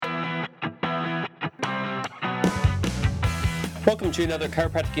Welcome to another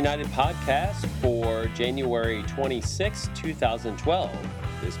Chiropractic United podcast for January 26, 2012.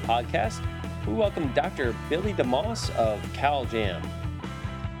 This podcast, we welcome Dr. Billy DeMoss of CalJam.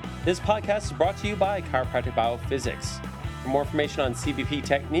 This podcast is brought to you by Chiropractic Biophysics. For more information on CBP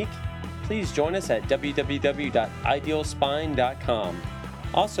technique, please join us at www.idealspine.com.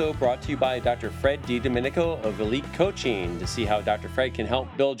 Also brought to you by Dr. Fred DiDomenico of Elite Coaching. To see how Dr. Fred can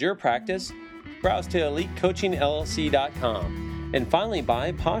help build your practice, browse to elitecoachingllc.com. And finally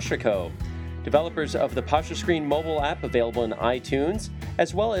by PostureCo, developers of the Posture Screen mobile app available in iTunes,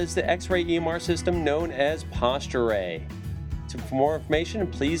 as well as the X-ray EMR system known as PostureRay. So for more information,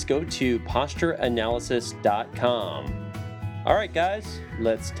 please go to postureanalysis.com. All right, guys,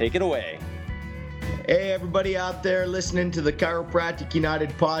 let's take it away. Hey, everybody out there listening to the Chiropractic United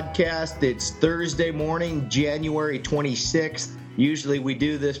podcast. It's Thursday morning, January 26th. Usually we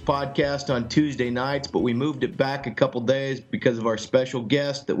do this podcast on Tuesday nights, but we moved it back a couple days because of our special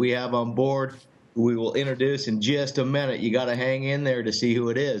guest that we have on board, who we will introduce in just a minute. You got to hang in there to see who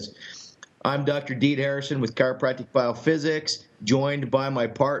it is. I'm Dr. Deed Harrison with Chiropractic Biophysics, joined by my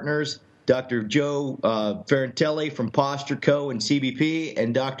partners, Dr. Joe Ferrantelli from PostureCo and CBP,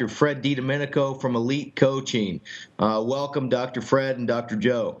 and Dr. Fred DiDomenico from Elite Coaching. Welcome, Dr. Fred and Dr.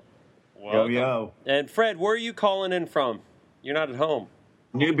 Joe. Welcome. Yo. And Fred, where are you calling in from? You're not at home.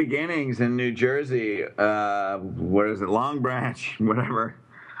 New beginnings in New Jersey. What is it? Long Branch, whatever.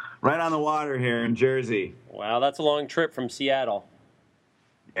 Right on the water here in Jersey. Wow, that's a long trip from Seattle.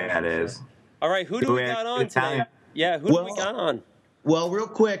 Yeah, it is. All right, who do we got on today? Yeah, who do we got on? Well, real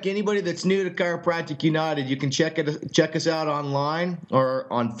quick, anybody that's new to Chiropractic United, you can check us out online or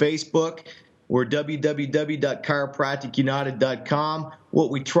on Facebook. We're www.chiropracticunited.com. What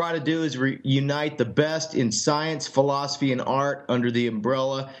we try to do is unite the best in science, philosophy, and art under the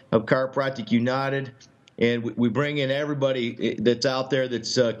umbrella of Chiropractic United. And we bring in everybody that's out there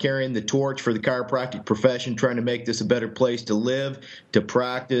that's carrying the torch for the chiropractic profession, trying to make this a better place to live, to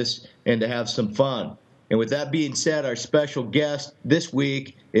practice, and to have some fun. And with that being said, our special guest this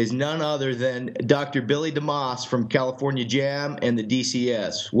week is none other than Dr. Billy DeMoss from CalJam and the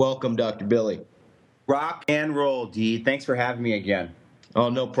DCS. Welcome, Dr. Billy. Rock and roll, D. Thanks for having me again. Oh,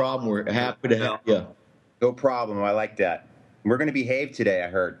 no problem. We're happy to have you. No problem. I like that. We're going to behave today, I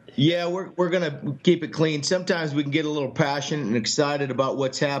heard. Yeah, we're going to keep it clean. Sometimes we can get a little passionate and excited about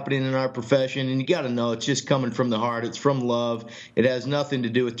what's happening in our profession, and you got to know it's just coming from the heart. It's from love. It has nothing to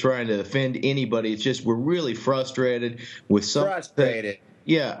do with trying to offend anybody. It's just we're really frustrated with some. Frustrated.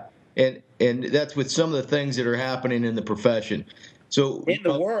 Yeah, and that's with some of the things that are happening in the profession. So in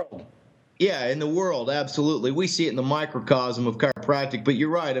the world. Yeah, in the world, absolutely. We see it in the microcosm of chiropractic, but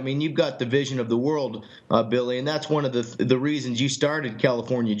you're right. I mean, you've got the vision of the world, Billy, and that's one of the reasons you started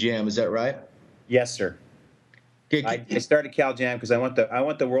CalJam. Is that right? Yes, sir. I started CalJam because I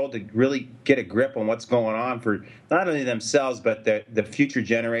want the world to really get a grip on what's going on for not only themselves but the future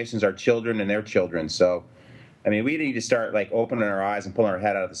generations, our children and their children. So, I mean, we need to start like opening our eyes and pulling our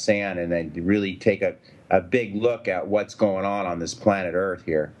head out of the sand and then really take a big look at what's going on this planet Earth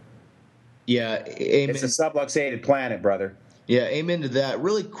here. Yeah, amen. It's a subluxated planet, brother. Yeah, amen to that.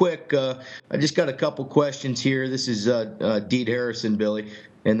 Really quick, I just got a couple questions here. This is Deed Harrison, Billy,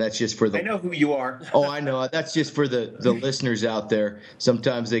 and that's just for the... I know who you are. Oh, I know. That's just for the listeners out there.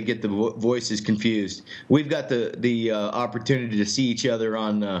 Sometimes they get the voices confused. We've got the opportunity to see each other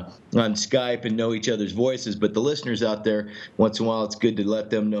on Skype and know each other's voices, but the listeners out there, once in a while, it's good to let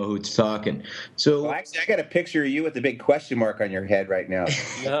them know who's talking. So, well, actually, I got a picture of you with a big question mark on your head right now.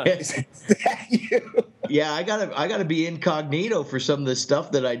 Is that you? Yeah, I gotta be incognito for some of the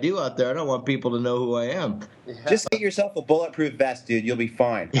stuff that I do out there. I don't want people to know who I am. Yeah. Just get yourself a bulletproof vest, dude. You'll be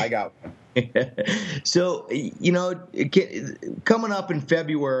fine. I got one. So, coming up in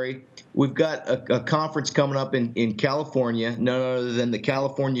February, we've got a conference coming up in California, none other than the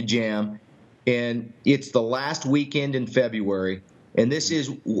CalJam, and it's the last weekend in February. And this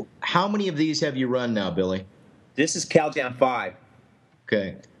is, how many of these have you run now, Billy? This is CalJam 5.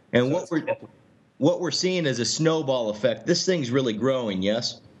 Okay. And so what we're seeing is a snowball effect. This thing's really growing,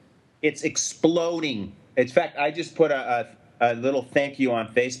 yes? It's exploding. In fact, I just put a little thank you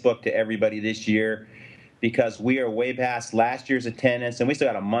on Facebook to everybody this year because we are way past last year's attendance, and we still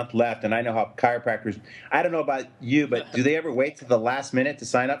got a month left. And I know how chiropractors, I don't know about you, but do they ever wait to the last minute to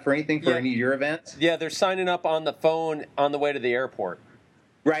sign up for anything for any of your events? Yeah, they're signing up on the phone on the way to the airport.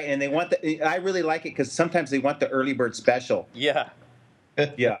 Right, and they want I really like it because sometimes they want the early bird special. Yeah.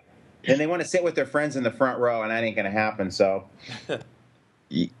 Yeah. And they want to sit with their friends in the front row, and that ain't going to happen, so.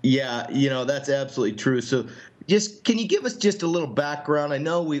 Yeah, that's absolutely true. So can you give us just a little background? I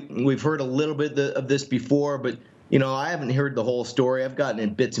know we've heard a little bit of this before, but I haven't heard the whole story. I've gotten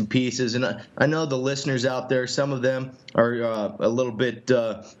in bits and pieces, and I know the listeners out there, some of them are a little bit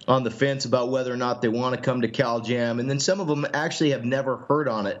on the fence about whether or not they want to come to CalJam, and then some of them actually have never heard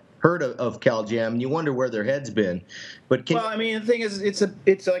of CalJam, and you wonder where their head's been. But the thing is,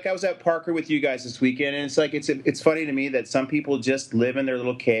 it's like I was at Parker with you guys this weekend, and it's funny to me that some people just live in their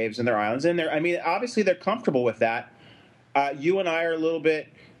little caves and their islands, and obviously they're comfortable with that. You and I are a little bit,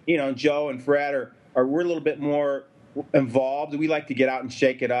 Joe and Fred we're a little bit more involved. We like to get out and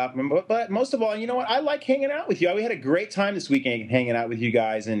shake it up. But most of all, you know what? I like hanging out with you. We had a great time this weekend hanging out with you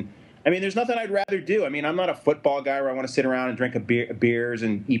guys. And, there's nothing I'd rather do. I'm not a football guy where I want to sit around and drink beers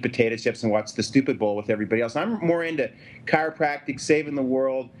and eat potato chips and watch the stupid bowl with everybody else. I'm more into chiropractic, saving the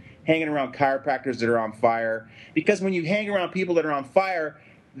world, hanging around chiropractors that are on fire. Because when you hang around people that are on fire,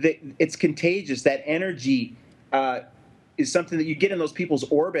 it's contagious. That energy is something that you get in those people's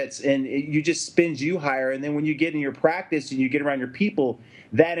orbits, and you just spins you higher. And then when you get in your practice and you get around your people,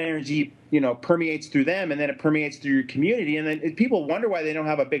 that energy, permeates through them, and then it permeates through your community. And then people wonder why they don't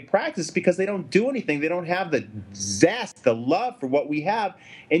have a big practice, because they don't do anything. They don't have the zest, the love for what we have.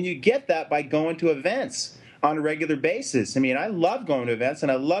 And you get that by going to events on a regular basis. I love going to events,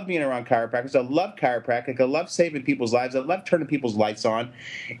 and I love being around chiropractors. I love chiropractic. I love saving people's lives. I love turning people's lights on.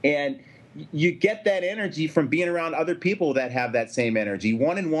 And you get that energy from being around other people that have that same energy.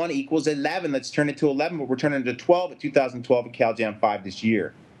 1 and 1 equals 11. Let's turn it to 11, but we're turning it to 12 at 2012 at CalJam 5 this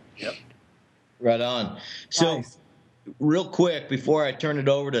year. Yep. Right on. So, nice. Real quick, before I turn it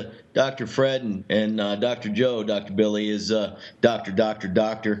over to Dr. Fred and Dr. Joe, Dr. Billy is Doctor,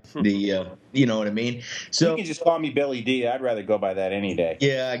 the, you know what I mean? So you can just call me Billy D. I'd rather go by that any day.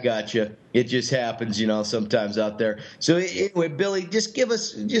 Yeah, I got you. It just happens, sometimes out there. So anyway, Billy, just give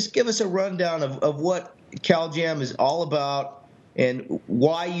us a rundown of what CalJam is all about and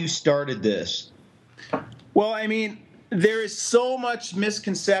why you started this. Well, there is so much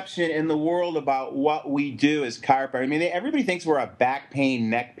misconception in the world about what we do as chiropractors. Everybody thinks we're a back pain,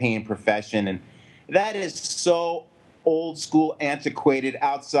 neck pain profession, and that is so old school, antiquated,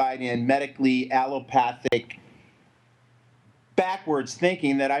 outside in, medically allopathic, backwards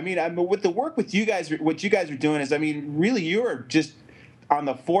thinking. That with the work with you guys, what you guys are doing is, really you are just on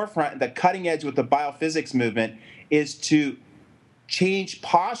the forefront, the cutting edge with the biophysics movement, is to change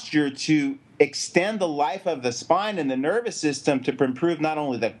posture to extend the life of the spine and the nervous system to improve not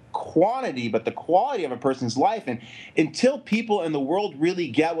only the quantity but the quality of a person's life. And until people in the world really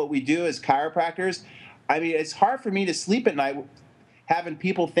get what we do as chiropractors, it's hard for me to sleep at night having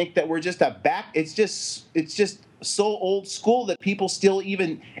people think that we're just it's just so old school that people still,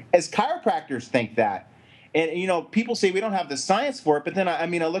 even as chiropractors, think that. And, people say we don't have the science for it, but then, I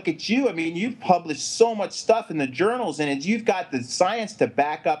look at you. You've published so much stuff in the journals, and you've got the science to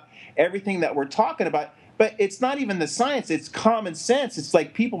back up everything that we're talking about. But it's not even the science. It's common sense. It's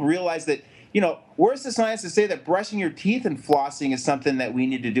like people realize that, where's the science to say that brushing your teeth and flossing is something that we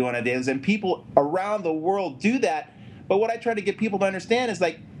need to do on a daily basis? And people around the world do that. But what I try to get people to understand is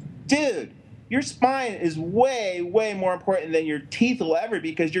dude, your spine is way, way more important than your teeth will ever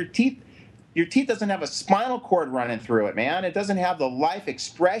be, because your teeth doesn't have a spinal cord running through it, man. It doesn't have the life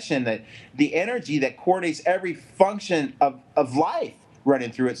expression, the energy that coordinates every function of life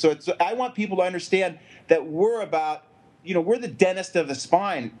running through it. So I want people to understand that we're about, we're the dentist of the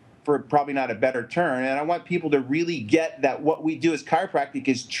spine, for probably not a better term. And I want people to really get that what we do as chiropractic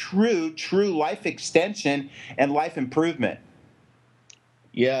is true life extension and life improvement.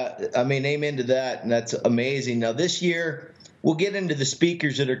 Yeah, amen to that, and that's amazing. Now, this year, we'll get into the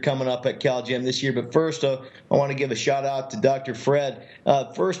speakers that are coming up at CalJam this year, but first, I want to give a shout-out to Dr. Fred.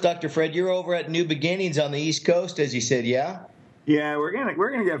 First, Dr. Fred, you're over at New Beginnings on the East Coast, as you said, yeah? Yeah, we're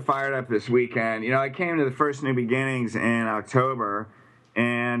gonna get fired up this weekend. I came to the first New Beginnings in October,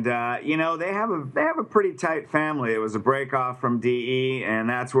 and they have a pretty tight family. It was a break off from DE, and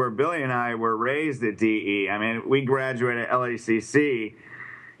that's where Billy and I were raised at DE. We graduated at LACC,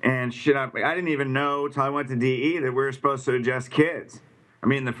 and I didn't even know till I went to DE that we were supposed to adjust kids.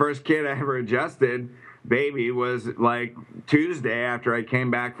 The first kid I ever adjusted, baby, was like Tuesday after I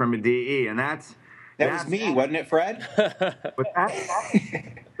came back from a DE, and that was me, wasn't it, Fred? But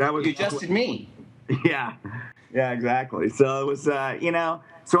that was you adjusted me. Yeah, exactly. So it was,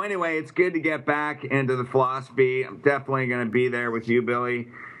 So anyway, it's good to get back into the philosophy. I'm definitely going to be there with you, Billy.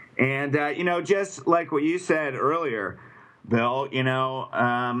 And just like what you said earlier, Bill,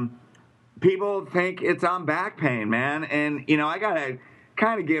 people think it's on back pain, man. And I gotta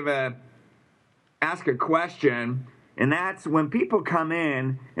kind of ask a question. And that's when people come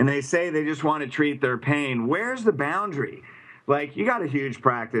in and they say they just want to treat their pain, where's the boundary? You got a huge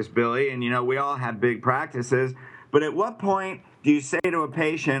practice, Billy, and, we all have big practices. But at what point do you say to a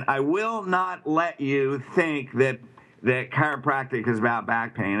patient, I will not let you think that chiropractic is about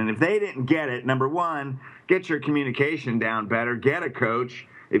back pain? And if they didn't get it, number one, get your communication down better. Get a coach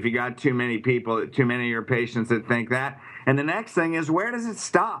if you got too many people, too many of your patients that think that. And the next thing is, where does it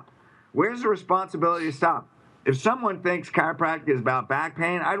stop? Where's the responsibility to stop? If someone thinks chiropractic is about back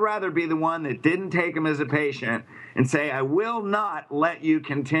pain, I'd rather be the one that didn't take them as a patient and say, I will not let you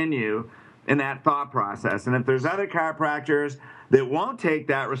continue in that thought process. And if there's other chiropractors that won't take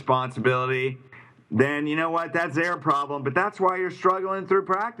that responsibility, then you know what? That's their problem. But that's why you're struggling through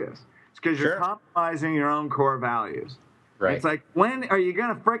practice. It's because you're compromising your own core values. Right. It's like, when are you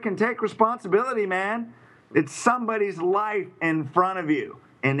going to frickin' take responsibility, man? It's somebody's life in front of you,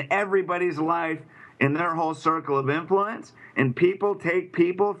 and everybody's life in their whole circle of influence, and people take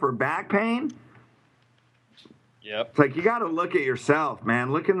people for back pain. Yep. It's like, you got to look at yourself,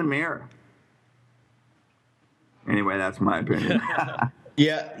 man. Look in the mirror. Anyway, that's my opinion.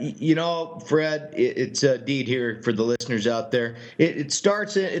 Yeah, you know, Fred, it's a deed here for the listeners out there. It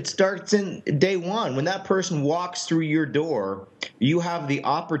starts in day one. When that person walks through your door, you have the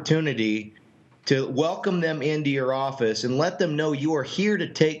opportunity to welcome them into your office and let them know you are here to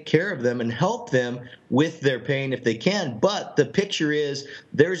take care of them and help them with their pain if they can. But the picture is,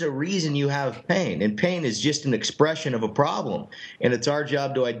 there's a reason you have pain, and pain is just an expression of a problem. And it's our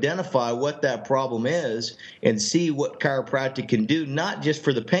job to identify what that problem is and see what chiropractic can do, not just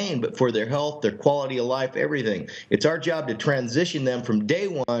for the pain, but for their health, their quality of life, everything. It's our job to transition them from day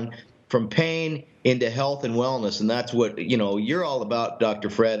one from pain into health and wellness, and that's what, you know, you're all about, Dr.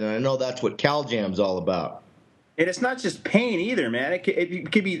 Fred, and I know that's what CalJam's all about. And it's not just pain either, man.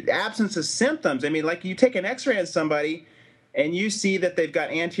 It could be absence of symptoms. I mean, like, you take an x-ray on somebody and you see that they've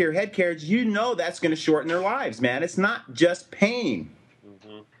got anterior head carriage, you know that's going to shorten their lives, man. It's not just pain.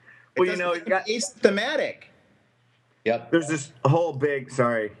 Mm-hmm. Well, you know, it got asymptomatic. Yep. There's this whole big,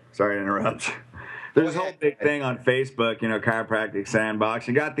 sorry to interrupt. There's a whole big thing on Facebook, you know, Chiropractic Sandbox.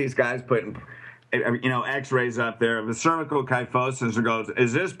 You got these guys putting, you know, x-rays up there of the cervical kyphosis, and goes,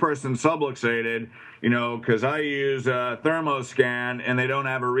 is this person subluxated? You know, because I use a thermoscan and they don't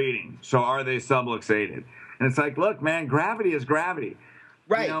have a reading. So are they subluxated? And it's like, look, man, gravity is gravity.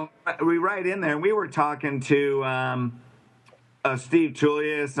 Right. You know, we write in there, and we were talking to Steve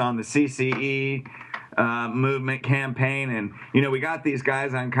Tullius on the CCE movement campaign, and, you know, we got these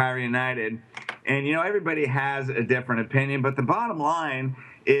guys on Chiro United. And, you know, everybody has a different opinion, but the bottom line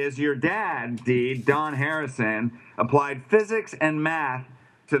is your dad, Don Harrison, applied physics and math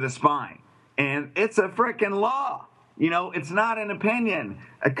to the spine. And it's a frickin' law. You know, it's not an opinion.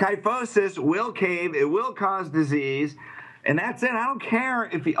 A kyphosis will cave, it will cause disease, and that's it. I don't care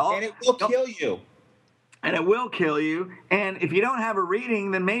if you... And it will kill you. And it will kill you. And if you don't have a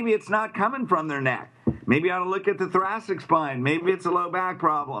reading, then maybe it's not coming from their neck. Maybe you ought to look at the thoracic spine. Maybe it's a low back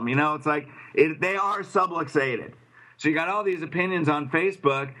problem. You know, it's like they are subluxated. So you got all these opinions on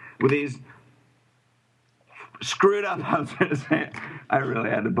Facebook with these screwed up. I really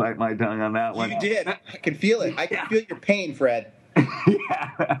had to bite my tongue on that one. You did. I can feel it. I can feel your pain, Fred.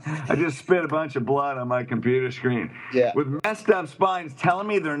 Yeah, I just spit a bunch of blood on my computer screen. Yeah. With messed up spines telling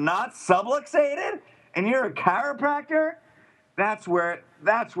me they're not subluxated, and you're a chiropractor. That's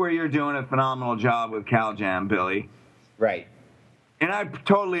where you're doing a phenomenal job with CalJam, Billy. Right. And I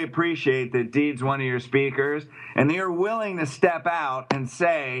totally appreciate that Deed's one of your speakers, and they're willing to step out and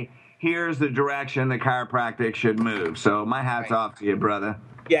say, here's the direction the chiropractic should move. So my hat's off to you, brother.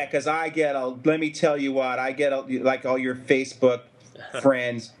 Yeah, because let me tell you what, like all your Facebook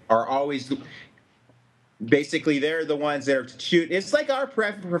friends are always, basically they're the ones that are shooting. It's like our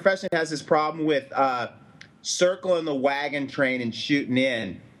profession has this problem with circling the wagon train and shooting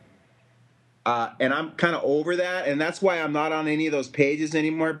in. And I'm kind of over that, and that's why I'm not on any of those pages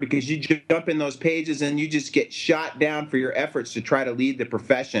anymore, because you jump in those pages and you just get shot down for your efforts to try to lead the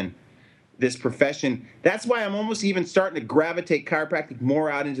profession. This profession. That's why I'm almost even starting to gravitate chiropractic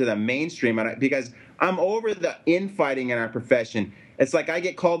more out into the mainstream, because I'm over the infighting in our profession. It's like I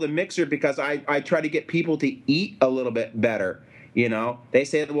get called a mixer because I try to get people to eat a little bit better. You know, they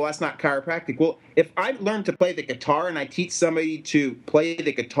say, well, that's not chiropractic. Well, if I learn to play the guitar and I teach somebody to play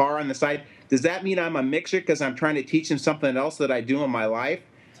the guitar on the side, does that mean I'm a mixer because I'm trying to teach them something else that I do in my life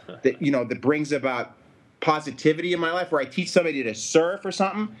that, you know, that brings about positivity in my life, where I teach somebody to surf or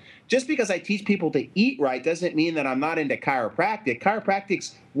something? Just because I teach people to eat right doesn't mean that I'm not into chiropractic.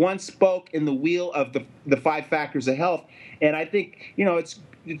 Chiropractic's one spoke in the wheel of the 5 factors of health. And I think, you know, it's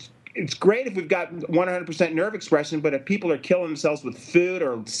great if we've got 100% nerve expression, but if people are killing themselves with food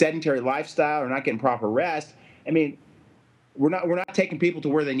or sedentary lifestyle or not getting proper rest, I mean, we're not taking people to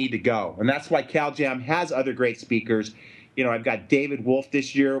where they need to go, and that's why CalJam has other great speakers. You know, I've got David Wolf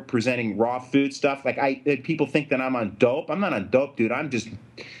this year presenting raw food stuff. Like people think that I'm on dope. I'm not on dope, dude. I'm just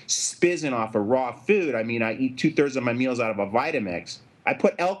spizzing off of raw food. I mean, I eat 2/3 of my meals out of a Vitamix. I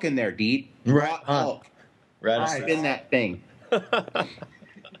put elk in there, Deed. Raw elk. Right. Spin that thing.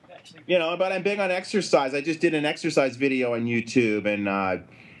 You know, but I'm big on exercise. I just did an exercise video on YouTube, and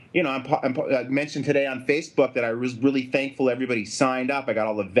you know, I mentioned today on Facebook that I was really thankful everybody signed up. I got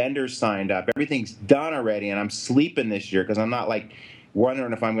all the vendors signed up. Everything's done already, and I'm sleeping this year because I'm not like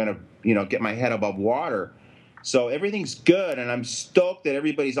wondering if I'm going to, you know, get my head above water. So everything's good, and I'm stoked that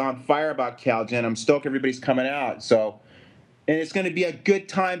everybody's on fire about CalJam. I'm stoked everybody's coming out. So, and it's going to be a good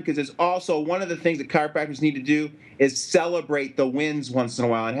time because it's also one of the things that chiropractors need to do is celebrate the wins once in a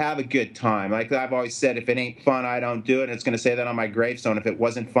while and have a good time. Like I've always said, if it ain't fun, I don't do it. And it's going to say that on my gravestone. If it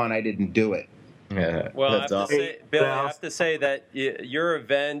wasn't fun, I didn't do it. Yeah, well, I have to say that your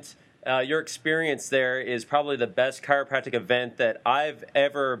event, your experience there is probably the best chiropractic event that I've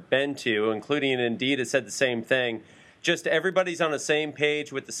ever been to, including Indeed has said the same thing. Just everybody's on the same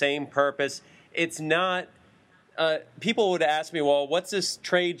page with the same purpose. It's not... people would ask me, well, what's this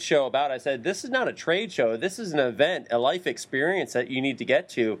trade show about? I said, this is not a trade show. This is an event, a life experience that you need to get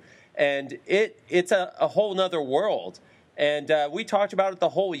to. And it's a whole nother world. And we talked about it the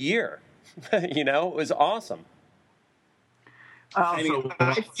whole year. You know, it was awesome.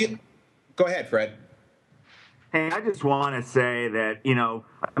 Go ahead, Fred. Hey, I just want to say that, you know,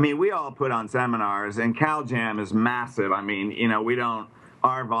 I mean, we all put on seminars, and CalJam is massive. I mean, you know,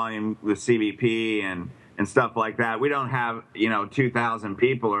 our volume with CBP and stuff like that, we don't have, you know, 2,000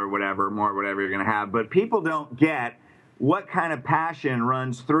 people or whatever you're going to have. But people don't get what kind of passion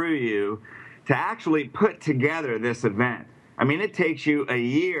runs through you to actually put together this event. I mean, it takes you a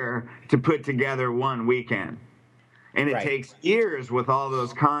year to put together one weekend. And it takes years with all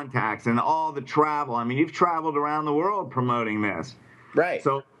those contacts and all the travel. I mean, you've traveled around the world promoting this. Right.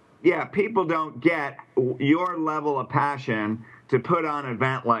 So, yeah, people don't get your level of passion to put on an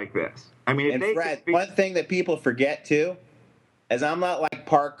event like this. I mean, and Fred, one thing that people forget too, is I'm not like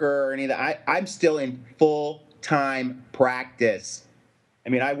Parker or any of that. I'm still in full-time practice. I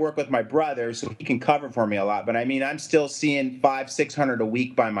mean, I work with my brother, so he can cover for me a lot. But I mean, I'm still seeing 500-600 a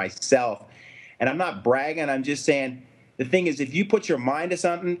week by myself. And I'm not bragging. I'm just saying the thing is, if you put your mind to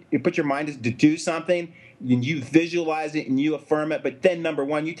something, you put your mind to do something, and you visualize it and you affirm it. But then, number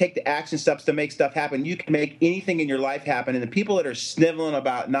one, you take the action steps to make stuff happen. You can make anything in your life happen. And the people that are sniveling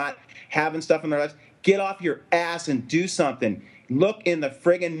about not having stuff in their lives, get off your ass and do something. Look in the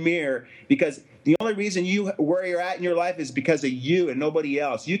friggin' mirror, because the only reason where you're at in your life is because of you and nobody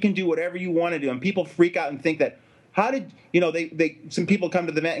else. You can do whatever you want to do. And people freak out and think that, how did, you know, some people come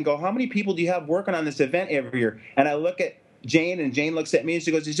to the event and go, how many people do you have working on this event every year? And I look at Jane, and Jane looks at me and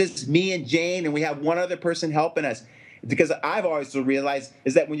she goes, it's just me and Jane, and we have one other person helping us. Because I've always realized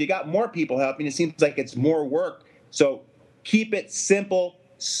is that when you got more people helping, it seems like it's more work. So keep it simple,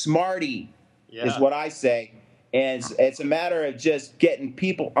 smarty is what I say. And it's a matter of just getting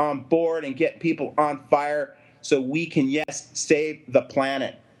people on board and getting people on fire so we can, yes, save the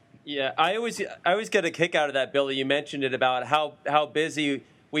planet. Yeah, I always get a kick out of that, Billy. You mentioned it about how busy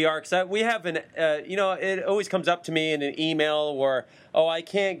we are. Because we have you know, it always comes up to me in an email where, oh, I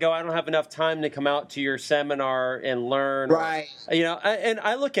can't go. I don't have enough time to come out to your seminar and learn. Right. Or, you know, and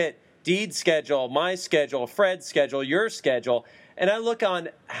I look at Deed's schedule, my schedule, Fred's schedule, your schedule, and I look on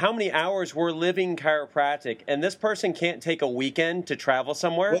how many hours we're living chiropractic, and this person can't take a weekend to travel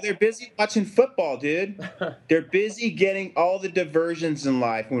somewhere. Well, they're busy watching football, dude. They're busy getting all the diversions in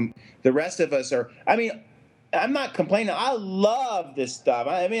life when the rest of us are. I mean, I'm not complaining. I love this stuff.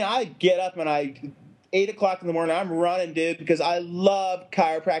 I mean, I get up and 8 o'clock in the morning, I'm running, dude, because I love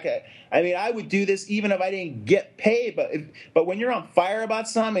chiropractic. I mean, I would do this even if I didn't get paid. But when you're on fire about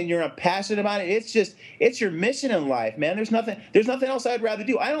something and you're passionate about it, it's your mission in life, man. There's nothing else I'd rather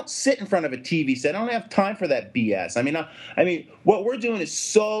do. I don't sit in front of a TV set. I don't have time for that BS. I mean, what we're doing is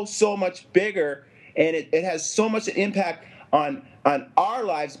so much bigger, and it has so much impact on our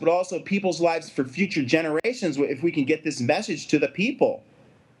lives, but also people's lives for future generations if we can get this message to the people.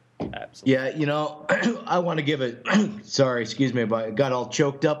 Absolutely. Yeah, you know, I want to give it. Sorry, excuse me, but I got all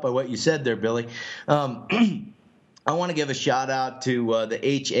choked up by what you said there, Billy. I want to give a shout out to the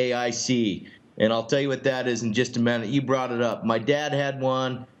HAIC, and I'll tell you what that is in just a minute. You brought it up. My dad had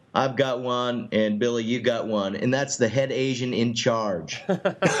one. I've got one, and Billy, you got one, and that's the head Asian in charge.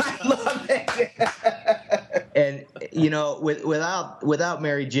 I love it. And without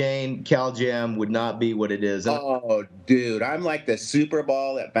Mary Jane, CalJam would not be what it is. Oh, dude, I'm like the Super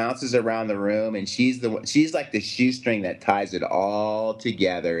Bowl that bounces around the room, and she's like the shoestring that ties it all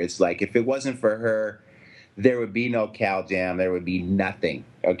together. It's like if it wasn't for her, there would be no CalJam. There would be nothing.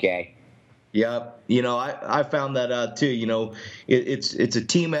 Okay. Yep. I found that out too. It's a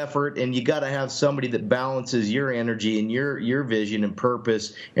team effort, and you got to have somebody that balances your energy and your vision and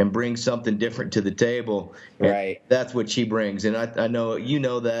purpose and brings something different to the table. Right. And that's what she brings. And I know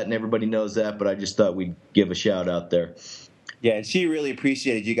that, and everybody knows that, but I just thought we'd give a shout out there. Yeah, and she really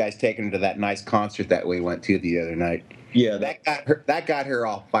appreciated you guys taking her to that nice concert that we went to the other night. Yeah, that got her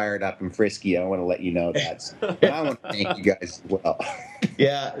all fired up and frisky. I want to let you know that. And I want to thank you guys as well.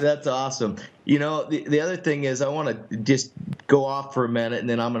 Yeah, that's awesome. The other thing is I want to just go off for a minute, and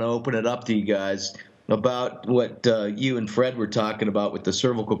then I'm going to open it up to you guys about what you and Fred were talking about with the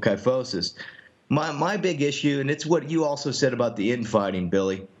cervical kyphosis. My big issue, and it's what you also said about the infighting,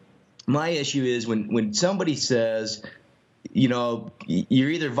 Billy. My issue is when somebody says, you're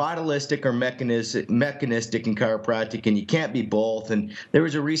either vitalistic or mechanistic in chiropractic, and you can't be both. And there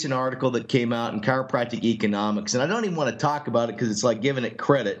was a recent article that came out in Chiropractic Economics, and I don't even want to talk about it because it's like giving it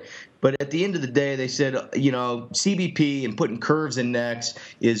credit. But at the end of the day, they said, CBP and putting curves in necks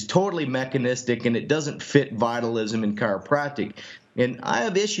is totally mechanistic, and it doesn't fit vitalism in chiropractic. And I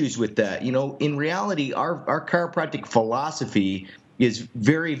have issues with that. In reality, our chiropractic philosophy is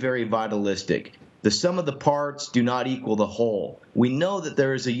very, very vitalistic. The sum of the parts do not equal the whole. We know that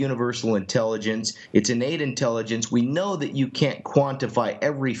there is a universal intelligence. It's innate intelligence. We know that you can't quantify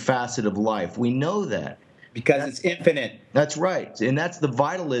every facet of life. We know that. Because it's infinite. That's right. And that's the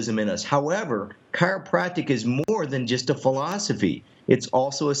vitalism in us. However, chiropractic is more than just a philosophy. It's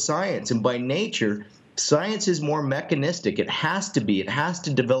also a science. And by nature, science is more mechanistic. It has to be. It has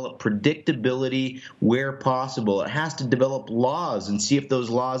to develop predictability where possible. It has to develop laws and see if those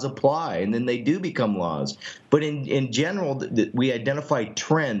laws apply, and then they do become laws. But in general, we identify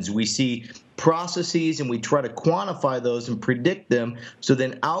trends. We see processes, and we try to quantify those and predict them so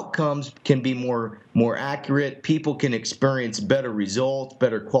then outcomes can be more accurate. People can experience better results,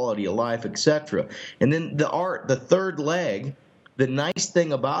 better quality of life, etc. And then the art, the third leg, the nice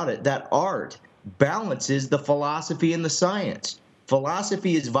thing about it, that art balances the philosophy and the science.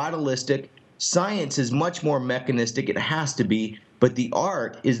 Philosophy is vitalistic. Science is much more mechanistic. It has to be. But the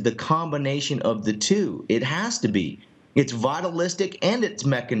art is the combination of the two. It has to be. It's vitalistic and it's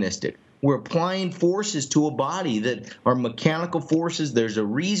mechanistic. We're applying forces to a body that are mechanical forces. There's a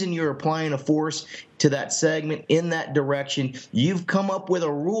reason you're applying a force to that segment in that direction. You've come up with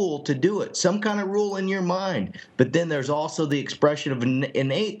a rule to do it, some kind of rule in your mind. But then there's also the expression of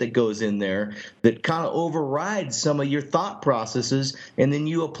innate that goes in there that kind of overrides some of your thought processes, and then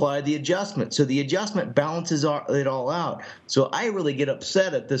you apply the adjustment. So the adjustment balances it all out. So I really get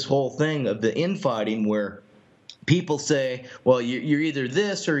upset at this whole thing of the infighting where people say, well, you're either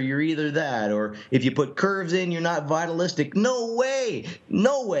this or you're either that, or if you put curves in, you're not vitalistic. No way.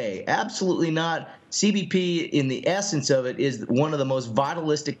 No way. Absolutely not. CBP, in the essence of it, is one of the most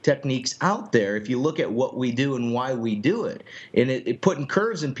vitalistic techniques out there if you look at what we do and why we do it. And putting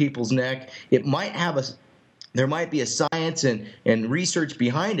curves in people's neck, there might be a science and research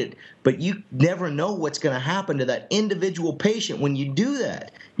behind it, but you never know what's going to happen to that individual patient when you do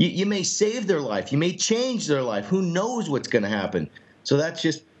that. You may save their life. You may change their life. Who knows what's going to happen? So that's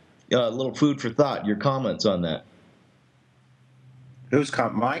just a little food for thought. Your comments on that.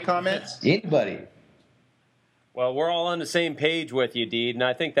 My comments? Anybody. Well, we're all on the same page with you, Deed, and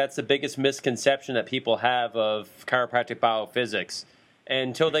I think that's the biggest misconception that people have of chiropractic biophysics. And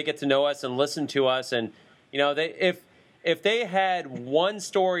until they get to know us and listen to us, and if they had one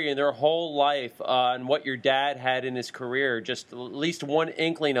story in their whole life on what your dad had in his career, just at least one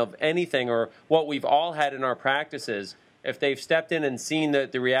inkling of anything or what we've all had in our practices, if they've stepped in and seen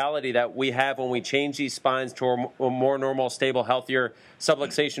the reality that we have when we change these spines to a more normal, stable, healthier,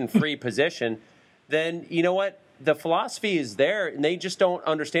 subluxation-free position, then you know what? The philosophy is there, and they just don't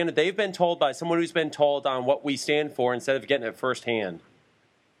understand it. They've been told by someone who's been told on what we stand for instead of getting it firsthand.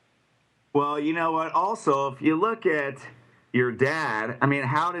 Well, you know what? Also, if you look at your dad, I mean,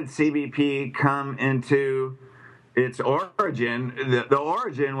 how did CBP come into its origin? The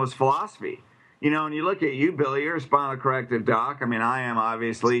origin was philosophy. And you look at you, Billy, you're a spinal corrective doc. I mean, I am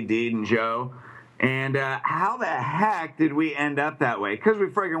obviously, Deed and Joe. And how the heck did we end up that way? Because we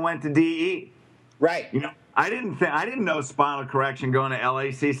friggin' went to DE. Right. I didn't know spinal correction going to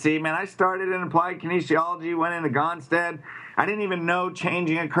LACC. Man, I started in applied kinesiology, went into Gonstead. I didn't even know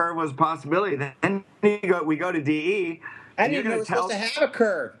changing a curve was a possibility. Then we go to DE. I didn't even know we're supposed to have a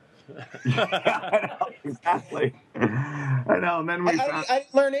curve. Yeah, I know, exactly. I know. And then I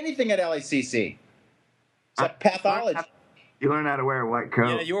didn't learn anything at LACC. It's like pathology. You learn how to wear a white coat.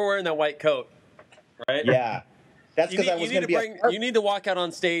 Yeah, you were wearing that white coat, right? Yeah. That's because I was going to be you need to walk out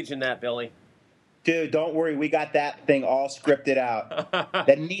on stage in that, Billy. Dude, don't worry. We got that thing all scripted out.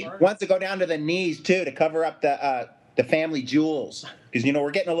 Wants to go down to the knees, too, to cover up the family jewels. Because,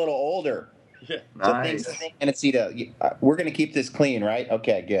 we're getting a little older. Yeah. So Nice. we're going to keep this clean, right?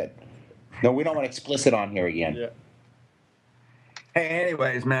 Okay, good. No, we don't want explicit on here again. Yeah. Hey,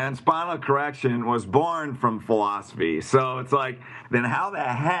 anyways, man, spinal correction was born from philosophy. So it's like, then how the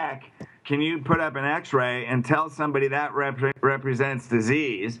heck can you put up an x-ray and tell somebody that represents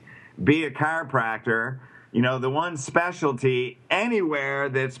disease, be a chiropractor, the one specialty anywhere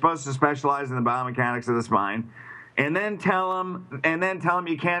that's supposed to specialize in the biomechanics of the spine, and then tell them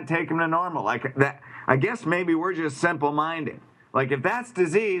you can't take them to normal? Like that, I guess maybe we're just simple-minded. Like, if that's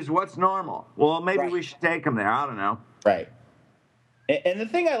disease, what's normal? Well, maybe we should take them there. I don't know. Right. And the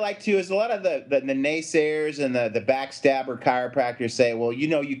thing I like, too, is a lot of the naysayers and the backstabber chiropractors say, well,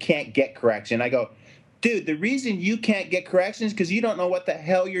 you can't get correction. I go, dude, the reason you can't get correction is because you don't know what the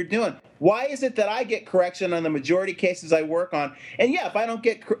hell you're doing. Why is it that I get correction on the majority of cases I work on? And, yeah, if I don't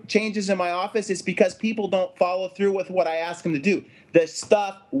get changes in my office, it's because people don't follow through with what I ask them to do. The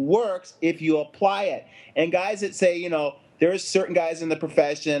stuff works if you apply it. And guys that say, there's certain guys in the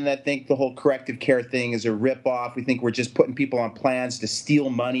profession that think the whole corrective care thing is a ripoff. We think we're just putting people on plans to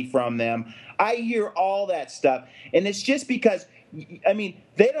steal money from them. I hear all that stuff. And it's just because,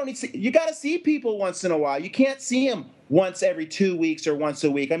 they don't need you got to see people once in a while. You can't see them once every 2 weeks or once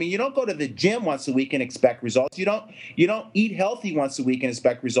a week. You don't go to the gym once a week and expect results. You don't eat healthy once a week and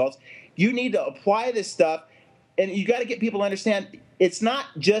expect results. You need to apply this stuff. And you got to get people to understand it's not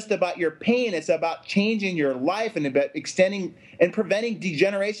just about your pain. It's about changing your life and about extending and preventing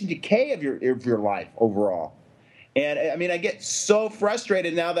degeneration, decay of your life overall. And, I get so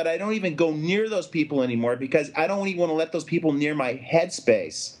frustrated now that I don't even go near those people anymore because I don't even want to let those people near my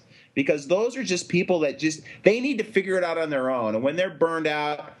headspace, because those are just people that they need to figure it out on their own. And when they're burned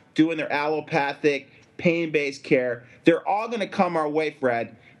out doing their allopathic, pain-based care, they're all going to come our way,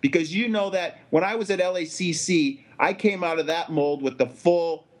 Fred. Because that when I was at LACC, I came out of that mold with the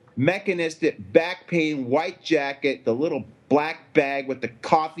full mechanistic back pain white jacket, the little black bag with the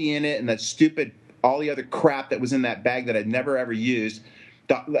coffee in it, and all the other crap that was in that bag that I'd never ever used.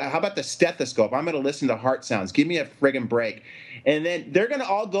 How about the stethoscope? I'm going to listen to heart sounds. Give me a friggin' break. And then they're going to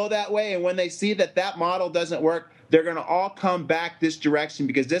all go that way, and when they see that model doesn't work, they're going to all come back this direction,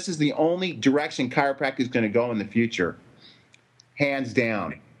 because this is the only direction chiropractic is going to go in the future. Hands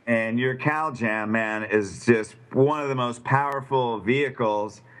down. And your CalJam, man, is just one of the most powerful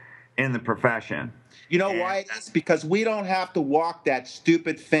vehicles in the profession. You know why it is? Because we don't have to walk that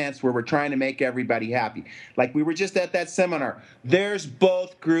stupid fence where we're trying to make everybody happy. Like we were just at that seminar. There's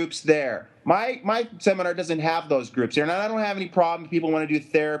both groups there. My seminar doesn't have those groups there. And I don't have any problem. People want to do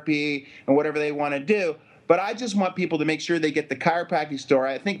therapy and whatever they want to do. But I just want people to make sure they get the chiropractic store.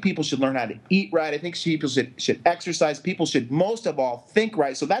 I think people should learn how to eat right. I think people should exercise. People should, most of all, think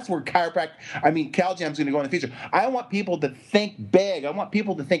right. So that's where CalJam is going to go in the future. I want people to think big. I want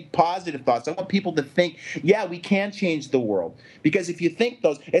people to think positive thoughts. I want people to think, yeah, we can change the world. Because if you think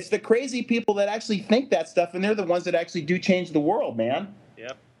it's the crazy people that actually think that stuff, and they're the ones that actually do change the world, man.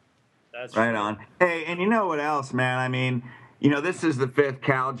 Yep. That's right on. Hey, and you know what else, man? This is the 5th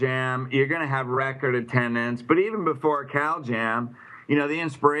CalJam. You're going to have record attendance. But even before CalJam, the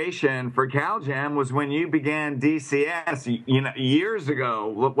inspiration for CalJam was when you began DCS, years ago.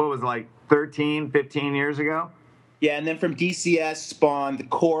 What was it, like 13, 15 years ago? Yeah, and then from DCS spawned the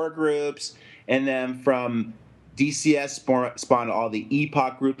core groups, and then from DCS spawned all the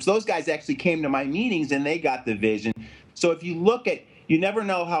EPOC groups. Those guys actually came to my meetings, and they got the vision. So if you look at you never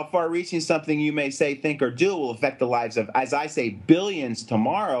know how far-reaching something you may say, think, or do will affect the lives of, as I say, billions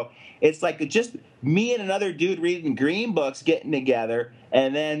tomorrow. It's like just me and another dude reading green books getting together,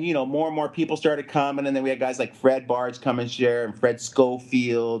 and then, more and more people started coming, and then we had guys like Fred Barge come and share, and Fred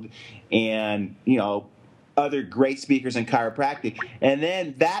Schofield, and, other great speakers in chiropractic. And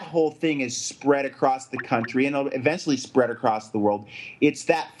then that whole thing is spread across the country and it'll eventually spread across the world. It's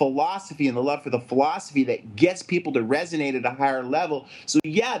that philosophy and the love for the philosophy that gets people to resonate at a higher level. So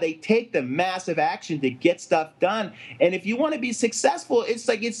yeah, they take the massive action to get stuff done. And if you want to be successful,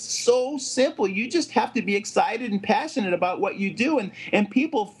 it's so simple. You just have to be excited and passionate about what you do. And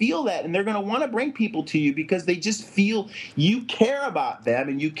people feel that, and they're going to want to bring people to you because they just feel you care about them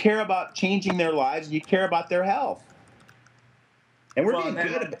and you care about changing their lives and you care about their health. And we're being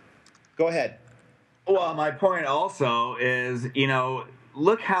good at it. Go ahead. Well, my point also is,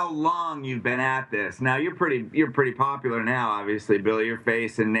 look how long you've been at this. Now you're pretty popular now, obviously, Billy. Your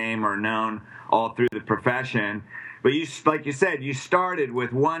face and name are known all through the profession. But like you said, you started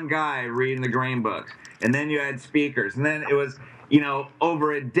with one guy reading the Green Book, and then you had speakers, and then it was,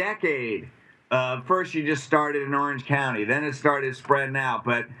 over a decade. First, you just started in Orange County, then it started spreading out.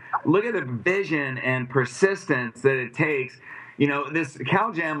 But look at the vision and persistence that it takes. This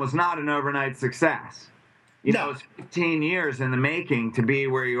CalJam was not an overnight success. It's 15 years in the making to be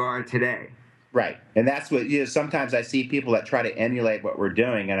where you are today. Right. And that's what, sometimes I see people that try to emulate what we're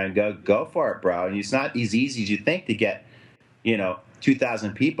doing, and I go for it, bro. And it's not as easy as you think to get,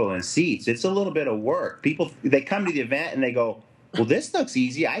 2,000 people in seats. It's a little bit of work. People, they come to the event and they go, well, this looks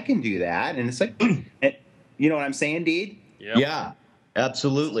easy. I can do that. And it's like, and, you know what I'm saying, Deed? Yep. Yeah,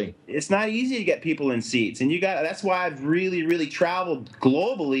 absolutely. It's not easy to get people in seats. And that's why I've really, really traveled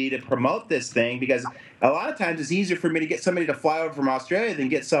globally to promote this thing, because a lot of times it's easier for me to get somebody to fly over from Australia than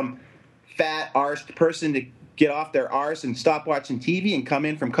get some fat arsed person to get off their arse and stop watching TV and come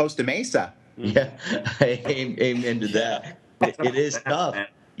in from Costa Mesa. Yeah, amen to that. It is tough,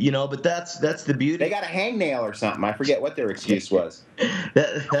 but that's the beauty. They got a hangnail or something. I forget what their excuse was.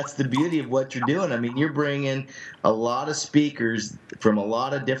 That's the beauty of what you're doing. I mean, you're bringing a lot of speakers from a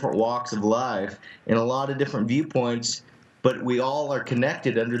lot of different walks of life and a lot of different viewpoints, but we all are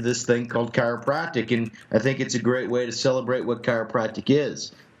connected under this thing called chiropractic, and I think it's a great way to celebrate what chiropractic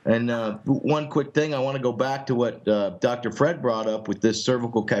is. And one quick thing, I want to go back to what Dr. Fred brought up with this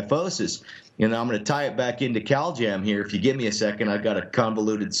cervical kyphosis. I'm going to tie it back into CalJam here. If you give me a second, I've got a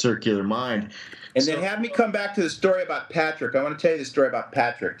convoluted circular mind. And then have me come back to the story about Patrick. I want to tell you the story about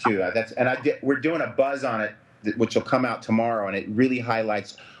Patrick, too. We're doing a buzz on it, which will come out tomorrow, and it really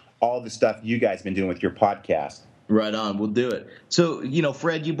highlights all the stuff you guys have been doing with your podcast. Right on. We'll do it. So,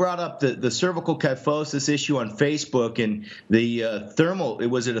 Fred, you brought up the cervical kyphosis issue on Facebook and the thermal.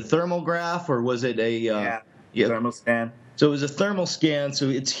 Was it a thermograph or was it a thermal scan? So it was a thermal scan. So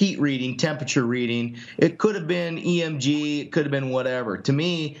it's heat reading, temperature reading. It could have been EMG. It could have been whatever. To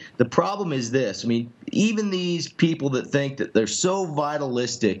me, the problem is this. I mean, even these people that think that they're so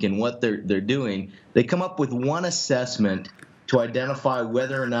vitalistic in what they're doing, they come up with one assessment to identify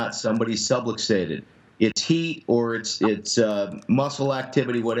whether or not somebody's subluxated. It's heat or it's muscle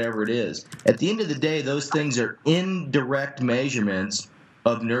activity, whatever it is. At the end of the day, those things are indirect measurements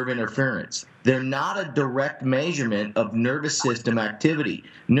of nerve interference. They're not a direct measurement of nervous system activity.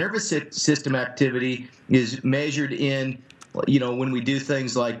 Nervous system activity is measured in, when we do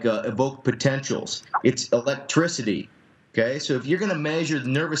things like evoke potentials. It's electricity. Okay, so if you're going to measure the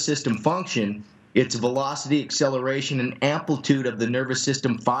nervous system function, it's velocity, acceleration, and amplitude of the nervous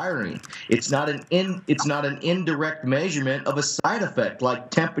system firing. It's not an indirect measurement of a side effect like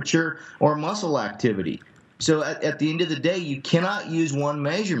temperature or muscle activity. So at the end of the day, you cannot use one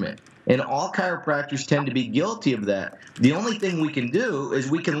measurement. And all chiropractors tend to be guilty of that. The only thing we can do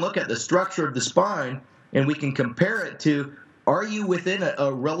is we can look at the structure of the spine and we can compare it to, are you within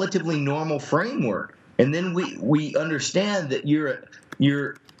a relatively normal framework? And then we understand that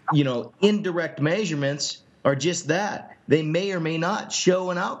your indirect measurements are just that. They may or may not show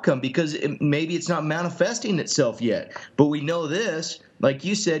an outcome because maybe it's not manifesting itself yet. But we know this, like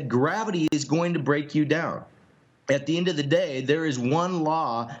you said, gravity is going to break you down. At the end of the day, there is one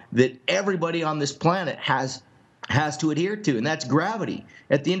law that everybody on this planet has to adhere to, and that's gravity.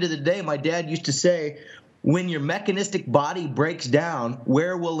 At the end of the day, my dad used to say, when your mechanistic body breaks down,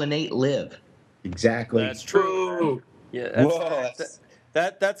 where will innate live? Exactly. That's true. Yeah,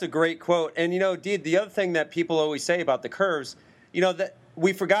 that's a great quote. And, Deed, the other thing that people always say about the curves, that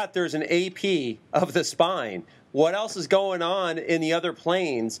we forgot there's an AP of the spine. What else is going on in the other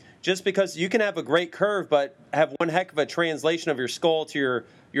planes? Just because you can have a great curve but have one heck of a translation of your skull to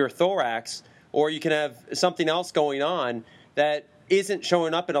your thorax, or you can have something else going on that isn't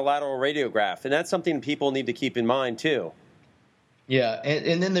showing up in a lateral radiograph. And that's something people need to keep in mind, too. Yeah,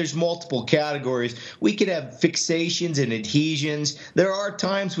 and then there's multiple categories. We could have fixations and adhesions. There are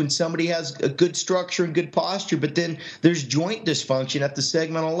times when somebody has a good structure and good posture, but then there's joint dysfunction at the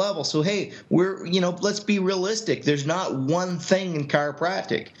segmental level. So, hey, let's be realistic. There's not one thing in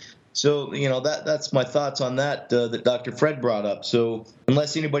chiropractic. So, that's my thoughts on that that Dr. Fred brought up. So,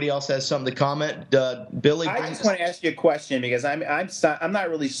 unless anybody else has something to comment, Billy. I just want to ask you a question because I'm not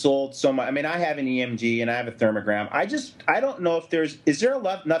really sold so much. I mean, I have an EMG and I have a thermogram. I don't know if is there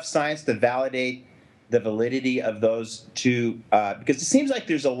enough science to validate the validity of those two because it seems like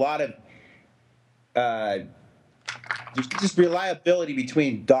there's a lot of just reliability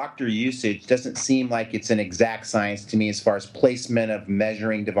between doctor usage doesn't seem like it's an exact science to me as far as placement of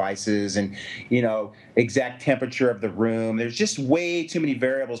measuring devices and, exact temperature of the room. There's just way too many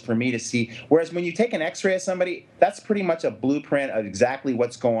variables for me to see. Whereas when you take an x-ray of somebody, that's pretty much a blueprint of exactly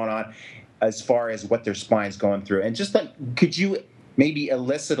what's going on as far as what their spine's going through. And just could you maybe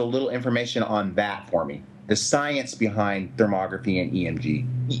elicit a little information on that for me? The science behind thermography and EMG.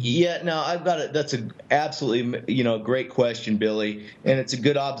 Yeah, no, I've got it. That's a absolutely, great question, Billy, and it's a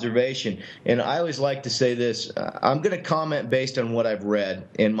good observation. And I always like to say this. I'm going to comment based on what I've read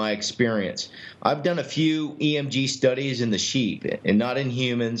and my experience. I've done a few EMG studies in the sheep and not in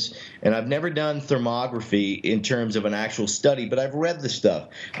humans, and I've never done thermography in terms of an actual study, but I've read the stuff.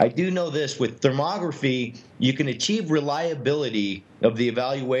 I do know this. With thermography, you can achieve reliability of the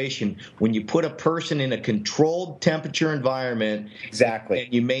evaluation when you put a person in a controlled temperature environment. Exactly.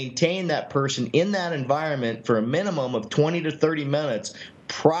 And you maintain that person in that environment for a minimum of 20 to 30 minutes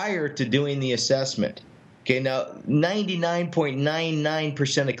prior to doing the assessment. Okay, now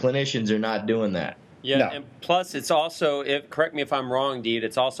 99.99% of clinicians are not doing that. Yeah, No. And plus it's also, correct me if I'm wrong, Deed,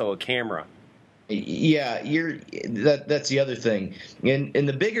 it's also a camera. Yeah, that's the other thing. And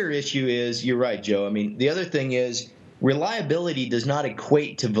the bigger issue is, you're right, Joe. I mean, the other thing is reliability does not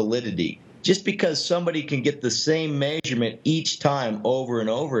equate to validity. Just because somebody can get the same measurement each time over and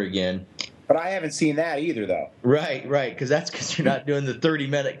over again. But I haven't seen that either, though. Right, because that's because you're not doing the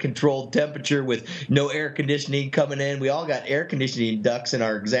 30-minute controlled temperature with no air conditioning coming in. We all got air conditioning ducts in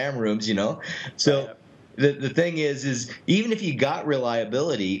our exam rooms, So the thing is even if you got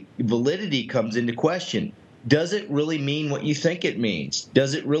reliability, validity comes into question. Does it really mean what you think it means?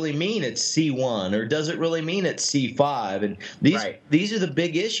 Does it really mean it's C1 or does it really mean it's C5? And these are the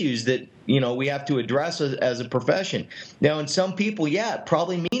big issues that we have to address as a profession. Now, in some people, it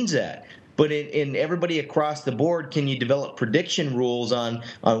probably means that. But in everybody across the board, can you develop prediction rules on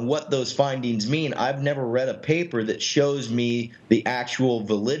what those findings mean? I've never read a paper that shows me the actual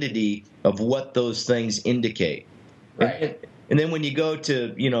validity of what those things indicate. Right. And then when you go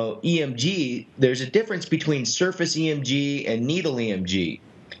to, EMG, there's a difference between surface EMG and needle EMG.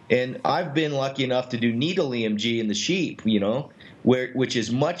 And I've been lucky enough to do needle EMG in the sheep, which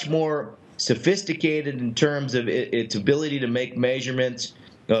is much more sophisticated in terms of its ability to make measurements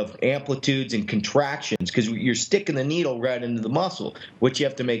of amplitudes and contractions, because you're sticking the needle right into the muscle. What you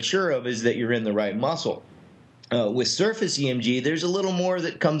have to make sure of is that you're in the right muscle. With surface EMG, there's a little more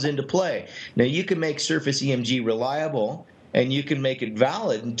that comes into play. Now, you can make surface EMG reliable, and you can make it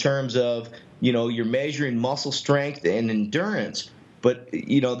valid in terms of, you're measuring muscle strength and endurance. But,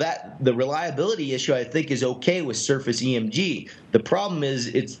 that the reliability issue, I think, is okay with surface EMG. The problem is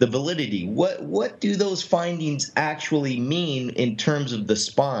it's the validity. What do those findings actually mean in terms of the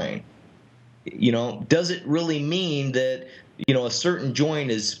spine? Does it really mean that, a certain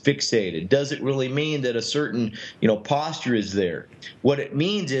joint is fixated? Does it really mean that a certain, posture is there? What it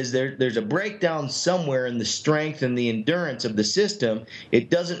means is there's a breakdown somewhere in the strength and the endurance of the system.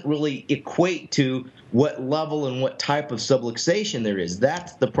 It doesn't really equate to what level and what type of subluxation there is.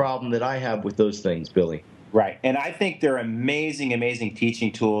 That's the problem that I have with those things, Billy. Right. And I think they're amazing, amazing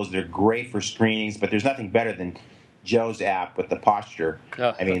teaching tools. They're great for screenings, but there's nothing better than Joe's app with the posture.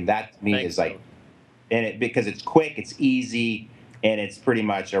 I mean, that to me is like, because it's quick, it's easy, and it's pretty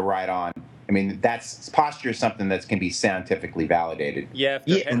much a right-on. I mean, posture is something that can be scientifically validated. Yeah,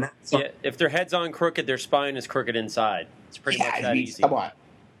 if their head's on crooked, their spine is crooked inside. It's pretty much that easy. Come on.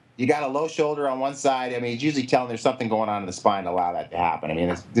 You got a low shoulder on one side. I mean, it's usually telling there's something going on in the spine to allow that to happen. I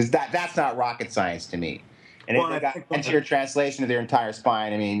mean, that's not rocket science to me. And if they got anterior translation of their entire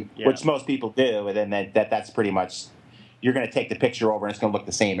spine, I mean, which most people do, and then that's pretty much, you're going to take the picture over and it's going to look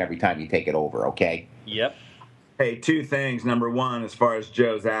the same every time you take it over, okay? Yep. Hey, two things. Number one, as far as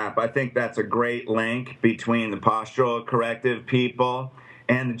Joe's app, I think that's a great link between the postural corrective people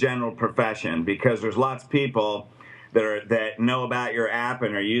and the general profession, because there's lots of people that know about your app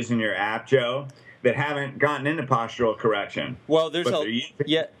and are using your app, Joe, that haven't gotten into postural correction. Well,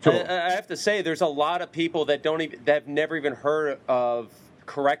 I have to say, there's a lot of people that that have never even heard of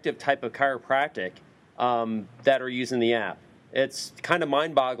corrective type of chiropractic that are using the app. It's kind of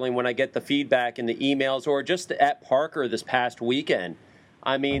mind-boggling when I get the feedback in the emails, or just at Parker this past weekend.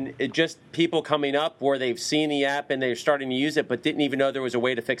 I mean, just people coming up where they've seen the app and they're starting to use it, but didn't even know there was a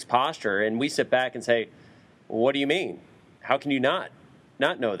way to fix posture. And we sit back and say, what do you mean? How can you not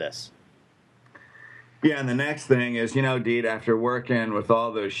know this? Yeah, and the next thing is, Deed, after working with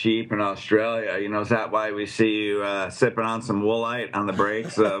all those sheep in Australia, is that why we see you sipping on some Woolite on the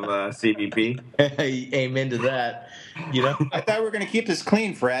breaks of CBP? Amen to that. I thought we were going to keep this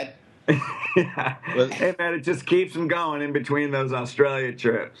clean, Fred. Yeah. Well, hey, man, it just keeps them going in between those Australia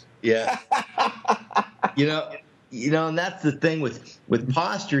trips. Yeah. And that's the thing with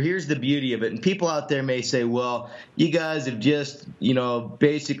posture. Here's the beauty of it. And people out there may say, well, you guys have just,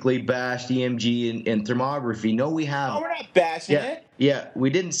 basically bashed EMG and thermography. No, we haven't. No, we're not bashing it. Yeah, we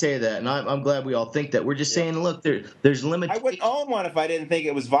didn't say that. And I'm glad we all think that. We're just saying, look, there's limitations. I wouldn't own one if I didn't think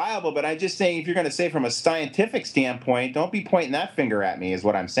it was viable, but I'm just saying if you're going to say from a scientific standpoint, don't be pointing that finger at me is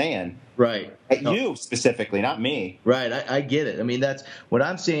what I'm saying. Right. At you specifically, not me. Right. I get it. I mean, that's what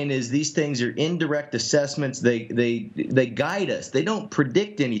I'm saying is these things are indirect assessments. They guide us. They don't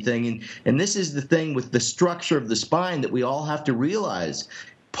predict anything. And this is the thing with the structure of the spine that we all have to realize.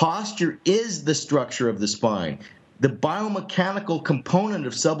 Posture is the structure of the spine. The biomechanical component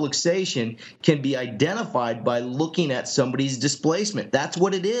of subluxation can be identified by looking at somebody's displacement. That's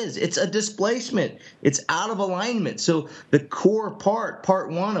what it is. It's a displacement. It's out of alignment. So the core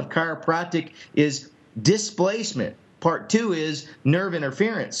part one of chiropractic is displacement. Part two is nerve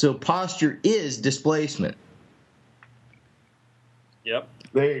interference. So posture is displacement. Yep.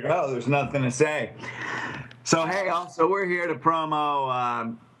 There you go. There's nothing to say. So, hey, also, we're here to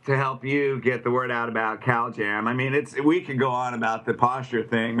promo to help you get the word out about CalJam. I mean, we could go on about the posture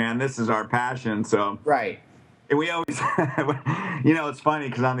thing, man. This is our passion. So right. And we always, it's funny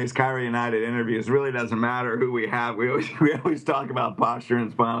because on these Chiro United interviews, it really doesn't matter who we have. We always talk about posture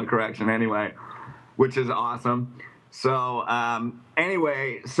and spinal correction anyway, which is awesome. So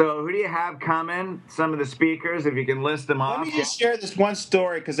anyway, so who do you have coming? Some of the speakers, if you can list them off. Let me just share this one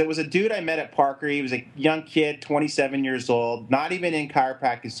story because it was a dude I met at Parker. He was a young kid, 27 years old, not even in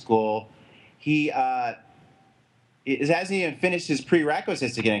chiropractic school. He hasn't even finished his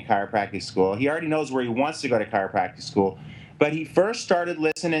prerequisites to get in chiropractic school. He already knows where he wants to go to chiropractic school. But he first started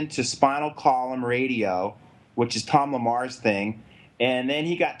listening to Spinal Column Radio, which is Tom Lamar's thing. And then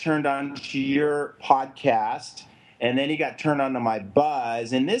he got turned on to your podcast. And then he got turned on to my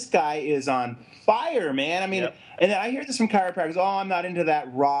buzz. And this guy is on fire, man. I mean, yep. And then I hear this from chiropractors. Oh, I'm not into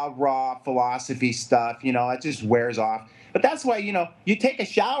that raw philosophy stuff. It just wears off. But that's why, you take a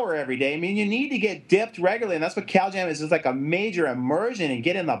shower every day. I mean, you need to get dipped regularly. And that's what CalJam is. It's like a major immersion and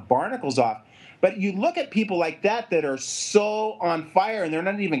getting the barnacles off. But you look at people like that are so on fire and they're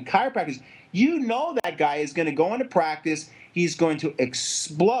not even chiropractors. You know that guy is going to go into practice. He's going to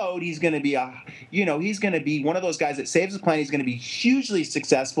explode. He's going to be he's going to be one of those guys that saves the planet. He's going to be hugely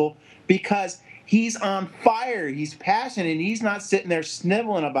successful because he's on fire. He's passionate, and he's not sitting there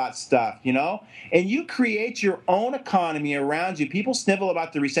sniveling about stuff, And you create your own economy around you. People snivel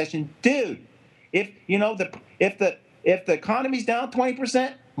about the recession, dude. If the economy's down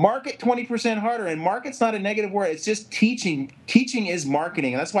 20%, market 20% harder. And market's not a negative word. It's just teaching. Teaching is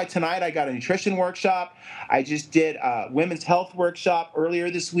marketing. And that's why tonight I got a nutrition workshop. I just did a women's health workshop earlier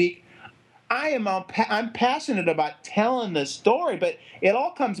this week. I'm passionate about telling the story, but it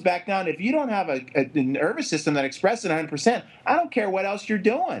all comes back down. If you don't have a nervous system that expresses it 100%, I don't care what else you're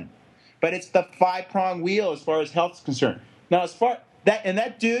doing. But it's the 5-prong wheel as far as health is concerned. Now, as far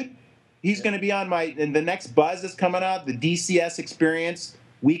that dude, he's going to be on the next buzz that's coming out, the DCS Experience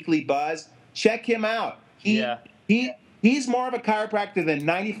Weekly Buzz. Check him out. He's more of a chiropractor than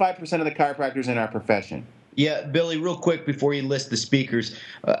 95% of the chiropractors in our profession. Yeah, Billy, real quick before you list the speakers,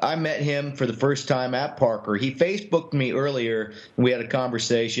 I met him for the first time at Parker. He Facebooked me earlier, and we had a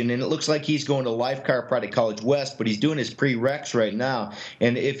conversation, and it looks like he's going to Life Chiropractic College West, but he's doing his prereqs right now.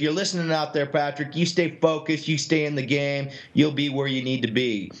 And if you're listening out there, Patrick, you stay focused, you stay in the game, you'll be where you need to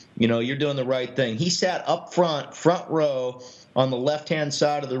be. You're doing the right thing. He sat up front row on the left-hand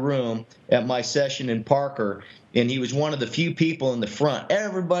side of the room at my session in Parker, and he was one of the few people in the front.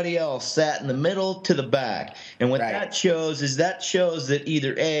 Everybody else sat in the middle to the back. And what that shows is that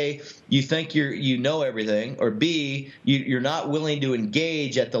either A, you think you know everything, or B, you're not willing to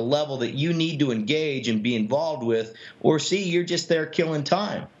engage at the level that you need to engage and be involved with, or C, you're just there killing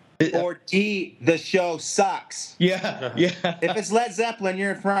time. Or D, the show sucks. Yeah. If it's Led Zeppelin,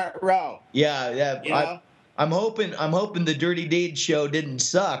 you're in front row. Yeah. I'm hoping the Dirty Deeds show didn't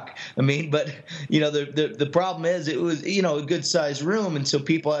suck. I mean, but the problem is it was a good sized room, and so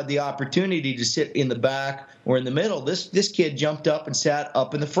people had the opportunity to sit in the back or in the middle. This kid jumped up and sat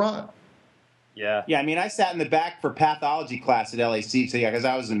up in the front. Yeah. I mean, I sat in the back for pathology class at LAC, so because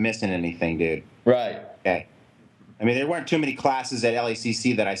I wasn't missing anything, dude. Right. Okay. I mean, there weren't too many classes at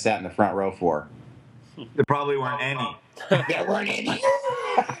LACC that I sat in the front row for. There probably weren't any. There weren't any.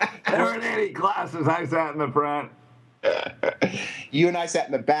 There weren't any classes. I sat in the front. You and I sat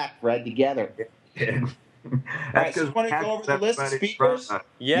in the back, Fred, together. That's right, so you want to go over the list of speakers?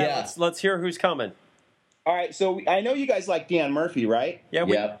 Yeah. Let's hear who's coming. All right, so I know you guys like Dan Murphy, right?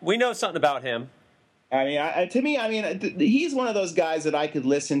 Yeah, we know something about him. I mean, to me, he's one of those guys that I could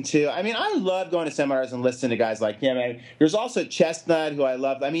listen to. I mean, I love going to seminars and listening to guys like him. And there's also Chestnut, who I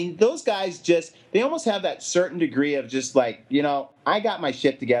love. I mean, those guys they almost have that certain degree of just like, I got my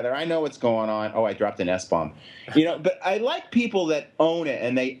shit together. I know what's going on. Oh, I dropped an S-bomb. But I like people that own it,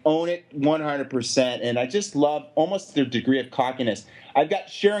 and they own it 100%. And I just love almost their degree of cockiness. I've got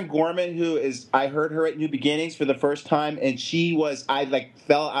Sharon Gorman, I heard her at New Beginnings for the first time, and I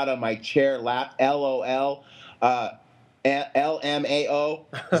fell out of my chair, laughed, LOL, LMAO,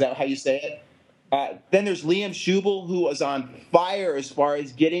 is that how you say it? Then there's Liam Schubel, who was on fire as far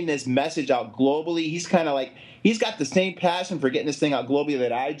as getting this message out globally. He's kind of like, he's got the same passion for getting this thing out globally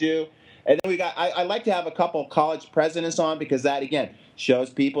that I do. And then I like to have a couple of college presidents on, because that, again, shows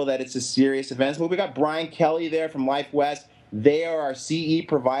people that it's a serious event. So we got Brian Kelly there from Life West. They are our CE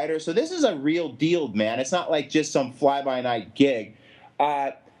provider. So this is a real deal, man. It's not like just some fly-by-night gig.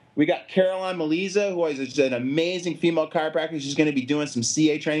 We got Caroline Maliza, who is an amazing female chiropractor. She's going to be doing some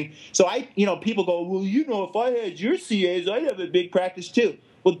CA training. So people go, well, if I had your CAs, I'd have a big practice too.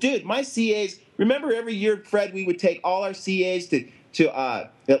 Well, dude, my CAs, remember every year, Fred, we would take all our CAs to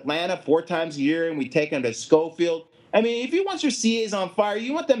Atlanta 4 times a year, and we'd take them to Schofield. I mean, if you want your CAs on fire,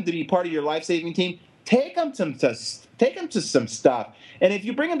 you want them to be part of your life-saving team, take them to some stuff. And if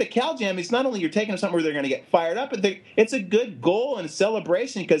you bring them to CalJam, it's not only you're taking them somewhere where they're going to get fired up, but it's a good goal and a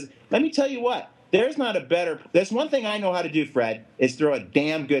celebration, because let me tell you what, there's one thing I know how to do, Fred, is throw a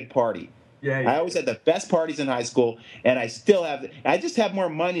damn good party. Yeah. I always had the best parties in high school, and I just have more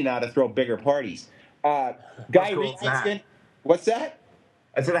money now to throw bigger parties. Guy Reedston, what's that?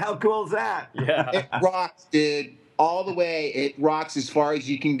 I said, how cool is that? Yeah. It rocks, dude. All the way, it rocks as far as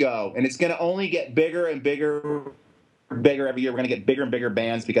you can go. And it's going to only get bigger and bigger every year. We're going to get bigger and bigger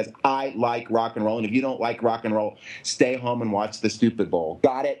bands, because I like rock and roll. And if you don't like rock and roll, stay home and watch the Stupid Bowl.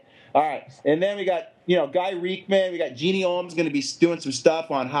 Got it? All right. And then we got, Guy Reekman. We got Jeannie Ohm's going to be doing some stuff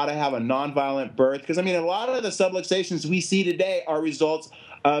on how to have a nonviolent birth. Because, a lot of the subluxations we see today are results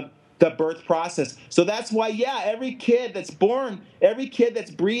of the birth process. So that's why, every kid that's born, every kid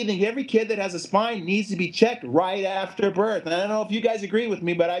that's breathing, every kid that has a spine needs to be checked right after birth. And I don't know if you guys agree with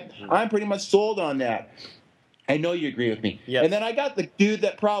me, but I'm pretty much sold on that. I know you agree with me. Yes. And then I got the dude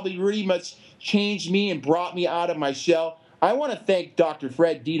that probably really much changed me and brought me out of my shell. I want to thank Dr.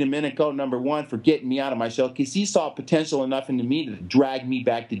 Fred DiDomenico, number one, for getting me out of my shell, because he saw potential enough into me to drag me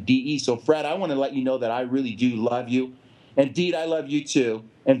back to DE. So, Fred, I want to let you know that I really do love you. And, Deed, I love you too.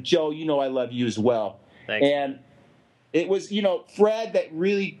 And, Joe, I love you as well. Thanks. And it was, Fred that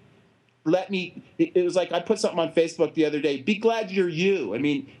really let me – it was like I put something on Facebook the other day. Be glad you're you.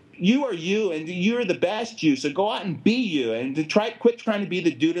 You are you, and you're the best you. So go out and be you, and quit trying to be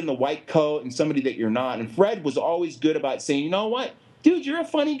the dude in the white coat and somebody that you're not. And Fred was always good about saying, you know what? Dude, you're a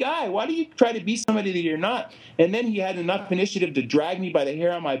funny guy. Why do you try to be somebody that you're not? And then he had enough initiative to drag me by the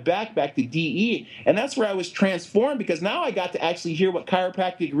hair on my back to DE. And that's where I was transformed, because now I got to actually hear what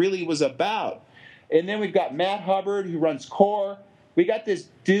chiropractic really was about. And then we've got Matt Hubbard, who runs CORE. We got this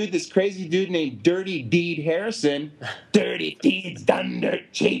crazy dude named Dirty Deed Harrison. Dirty Deed's done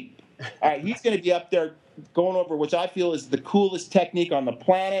dirt cheap. All right, he's going to be up there going over, which I feel is the coolest technique on the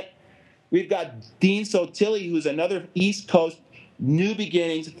planet. We've got Dean Sotilli, who's another East Coast New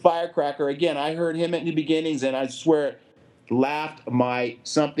Beginnings firecracker. Again, I heard him at New Beginnings, and I swear laughed my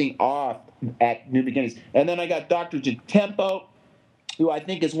something off at New Beginnings. And then I got Dr. Gentempo, who I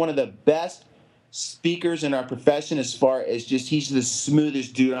think is one of the best speakers in our profession as far as he's the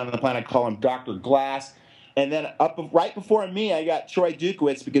smoothest dude on the planet. I call him Dr. Glass. And then right before me, I got Troy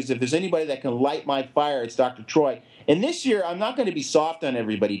Dukowitz, because if there's anybody that can light my fire, it's Dr. Troy. And this year, I'm not going to be soft on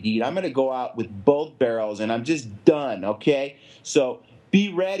everybody, Deed. I'm going to go out with both barrels, and I'm just done, okay? So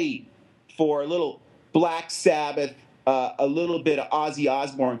be ready for a little Black Sabbath, a little bit of Ozzy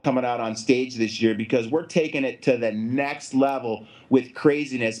Osbourne coming out on stage this year, because we're taking it to the next level with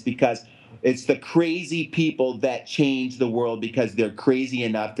craziness, because it's the crazy people that change the world, because they're crazy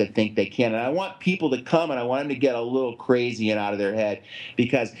enough to think they can. And I want people to come, and I want them to get a little crazy and out of their head,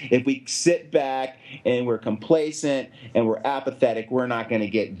 because if we sit back and we're complacent and we're apathetic, we're not going to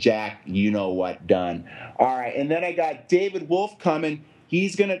get jack you-know-what done. All right, and then I got David Wolf coming.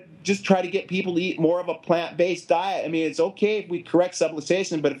 He's going to just try to get people to eat more of a plant-based diet. It's okay if we correct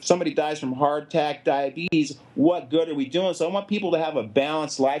subluxation, but if somebody dies from heart attack, diabetes, what good are we doing? So I want people to have a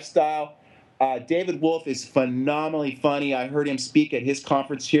balanced lifestyle. David Wolf is phenomenally funny. I heard him speak at his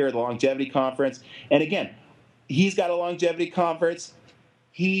conference here, the Longevity Conference. And again, he's got a longevity conference.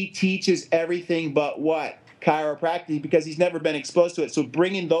 He teaches everything but what? chiropractic because he's never been exposed to it. So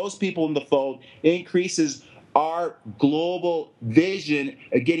bringing those people in the fold increases our global vision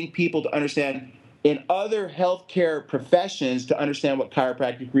of getting people to understand in other healthcare professions to understand what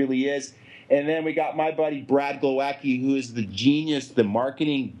chiropractic really is. And then we got my buddy Brad Glowacki, who is the genius, the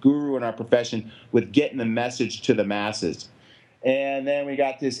marketing guru in our profession with getting the message to the masses. And then we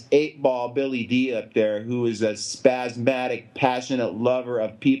got this 8-ball Billy D up there, who is a spasmodic, passionate lover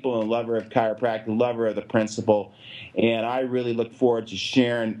of people and lover of chiropractic, lover of the principle. And I really look forward to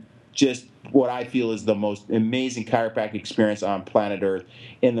sharing just what I feel is the most amazing chiropractic experience on planet Earth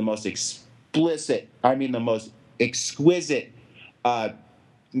in the most the most exquisite.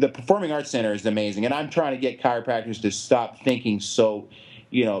 The Performing Arts Center is amazing, and I'm trying to get chiropractors to stop thinking so,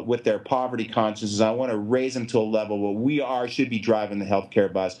 with their poverty consciousness. I want to raise them to a level where should be driving the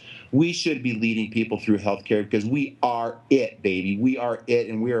healthcare bus. We should be leading people through healthcare because we are it, baby. We are it,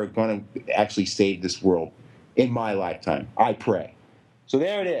 and we are going to actually save this world in my lifetime. I pray. So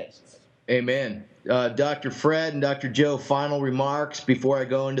there it is. Amen. Dr. Fred and Dr. Joe, final remarks before I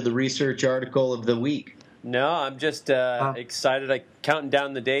go into the research article of the week. No, I'm just excited. Counting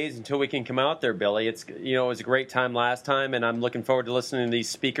down the days until we can come out there, Billy. It was a great time last time, and I'm looking forward to listening to these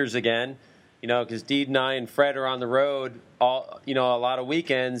speakers again. Because Deed and I and Fred are on the road a lot of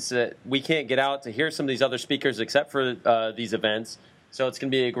weekends that we can't get out to hear some of these other speakers except for these events. So it's going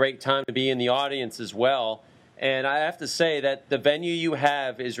to be a great time to be in the audience as well. And I have to say that the venue you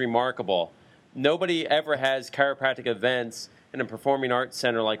have is remarkable. Nobody ever has chiropractic events in a performing arts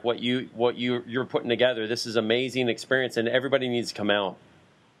center like what you're putting together. This is an amazing experience, and everybody needs to come out.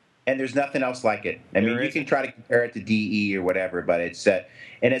 And there's nothing else like it. I mean, you can try to compare it to DE or whatever, but it's and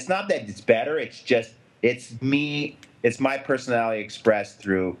it's not that it's better. It's just it's me. It's my personality expressed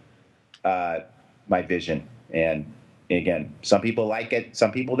through my vision. And again, some people like it,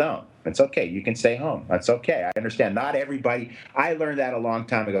 some people don't. It's okay. You can stay home. That's okay. I understand. Not everybody. I learned that a long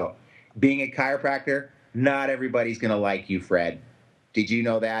time ago. Being a chiropractor, not everybody's going to like you, Fred. Did you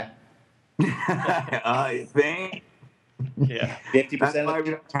know that? I think. Yeah. 50%. That's why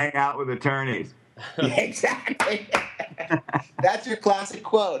we don't hang out with attorneys. Yeah, exactly. That's your classic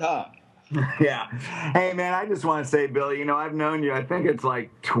quote, huh? Yeah. Hey, man, I just want to say, Billy, I've known you, I think it's like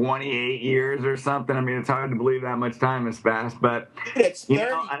 28 years or something. I mean, it's hard to believe that much time has passed, but, it's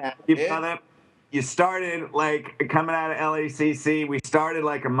 30 you started like coming out of LACC. We started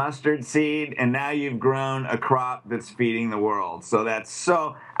like a mustard seed, and now you've grown a crop that's feeding the world. So that's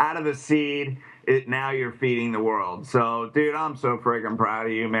so out of the seed. Now you're feeding the world. So, dude, I'm so friggin' proud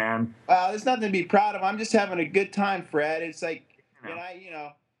of you, man. There's nothing to be proud of. I'm just having a good time, Fred. It's like,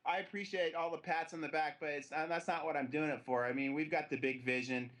 I appreciate all the pats on the back, but that's not what I'm doing it for. I mean, we've got the big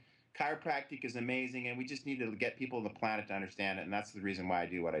vision. Chiropractic is amazing, and we just need to get people on the planet to understand it, and that's the reason why I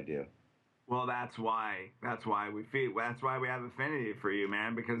do what I do. Well, that's why we have affinity for you,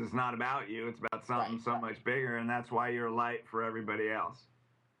 man, because it's not about you. It's about something so much bigger, and that's why you're a light for everybody else.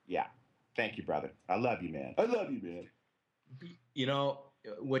 Yeah. Thank you, brother. I love you, man. I love you, man.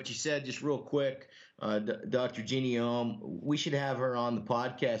 What you said, just real quick, Dr. Jeannie Ohm, we should have her on the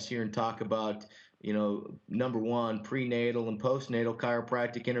podcast here and talk about, number one, prenatal and postnatal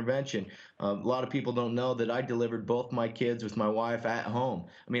chiropractic intervention. A lot of people don't know that I delivered both my kids with my wife at home.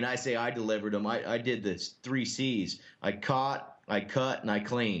 I mean, I say I delivered them. I did the 3 C's. I caught, I cut, and I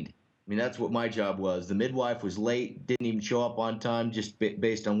cleaned. I mean, that's what my job was. The midwife was late, didn't even show up on time, just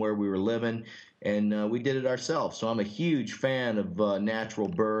based on where we were living, and we did it ourselves. So I'm a huge fan of natural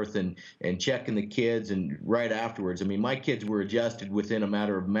birth and checking the kids, and right afterwards. I mean, my kids were adjusted within a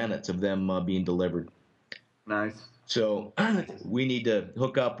matter of minutes of them being delivered. Nice. So we need to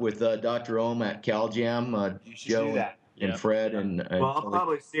hook up with Dr. Ohm at CalJam, Joe and Fred. And well, I'll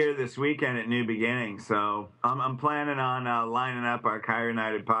probably see her this weekend at New Beginnings. So I'm planning on lining up our Chiro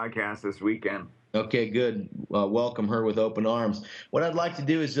United podcast this weekend. Okay, good. Welcome her with open arms. What I'd like to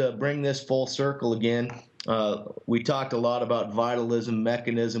do is bring this full circle again. We talked a lot about vitalism,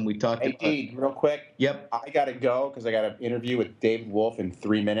 mechanism. We talked about... Hey, real quick. Yep. I got to go because I got an interview with David Wolf in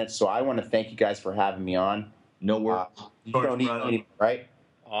 3 minutes. So I want to thank you guys for having me on. No worries. You don't need any, right?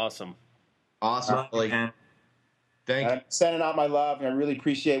 Awesome. Awesome. Thank you. I'm sending out my love, and I really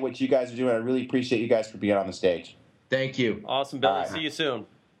appreciate what you guys are doing. I really appreciate you guys for being on the stage. Thank you. Awesome, Billy. Right. See you soon.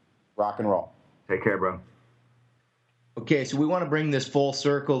 Rock and roll. Take care, bro. Okay, so we want to bring this full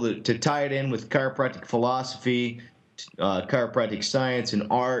circle to tie it in with chiropractic philosophy, chiropractic science and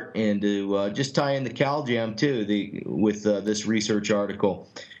art, and to just tie in the CalJam too with this research article.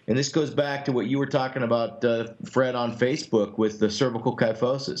 And this goes back to what you were talking about, Fred, on Facebook with the cervical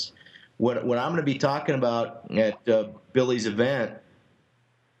kyphosis. What I'm going to be talking about at Billy's event,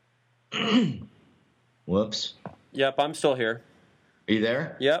 Whoops. Yep, I'm still here. Are you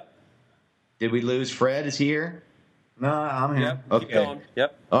there? Yep. Did we lose Fred? Is he here? No, I'm here. Yep. Okay. Keep going.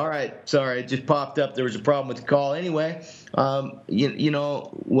 Yep. All right. Sorry, it just popped up. There was a problem with the call. Anyway, you know,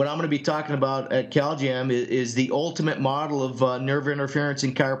 what I'm going to be talking about at CalJam is the ultimate model of nerve interference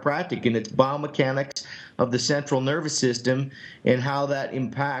in chiropractic, and it's biomechanics of the central nervous system and how that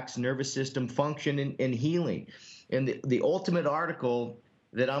impacts nervous system function and healing. And the ultimate article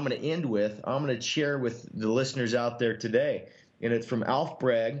that I'm going to end with, I'm going to share with the listeners out there today, and it's from Alf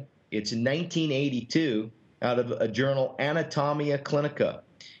Bragg. It's 1982 out of a journal, Anatomia Clinica.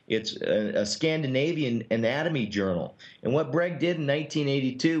 It's a Scandinavian anatomy journal. And what Bragg did in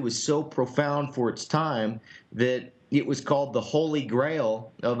 1982 was so profound for its time that it was called the Holy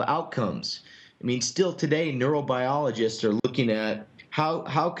Grail of outcomes. I mean, still today, neurobiologists are looking at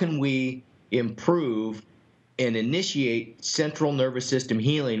how can we improve and initiate central nervous system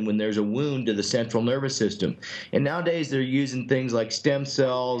healing when there's a wound to the central nervous system. And nowadays they're using things like stem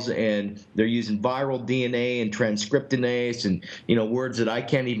cells, and they're using viral DNA and transcriptonase and, you know, words that I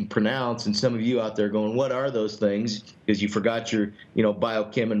can't even pronounce. And some of you out there going, what are those things? Because you forgot your, you know,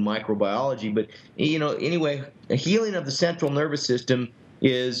 biochem and microbiology. But, you know, anyway, a healing of the central nervous system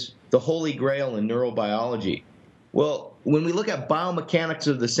is the holy grail in neurobiology. Well, when we look at biomechanics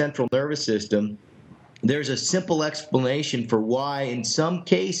of the central nervous system, there's a simple explanation for why in some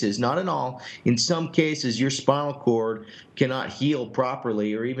cases, not in all, in some cases your spinal cord cannot heal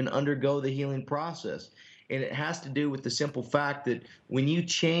properly or even undergo the healing process. And it has to do with the simple fact that when you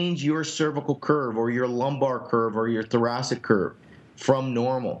change your cervical curve or your lumbar curve or your thoracic curve from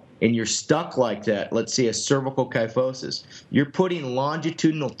normal and you're stuck like that, let's say a cervical kyphosis, you're putting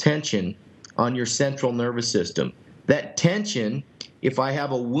longitudinal tension on your central nervous system. That tension, if I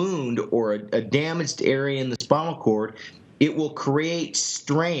have a wound or a damaged area in the spinal cord, it will create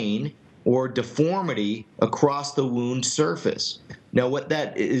strain or deformity across the wound surface. Now, what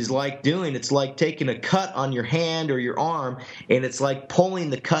that is like doing, it's like taking a cut on your hand or your arm, and it's like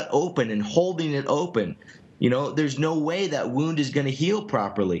pulling the cut open and holding it open. You know, there's no way that wound is going to heal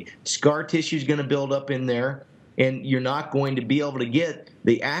properly. Scar tissue is going to build up in there, and you're not going to be able to get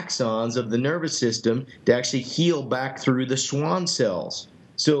the axons of the nervous system to actually heal back through the Schwann cells.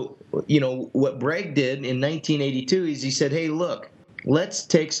 So, you know, what Bragg did in 1982 is he said, hey, look, let's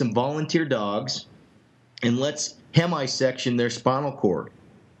take some volunteer dogs and let's hemisection their spinal cord.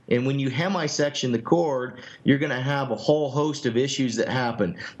 And when you hemisection the cord, you're going to have a whole host of issues that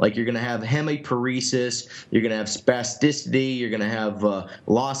happen. Like you're going to have hemiparesis, you're going to have spasticity, you're going to have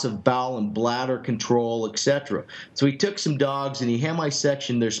loss of bowel and bladder control, etc. So he took some dogs and he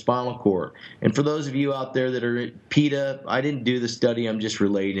hemisectioned their spinal cord. And for those of you out there that are PETA, I didn't do the study, I'm just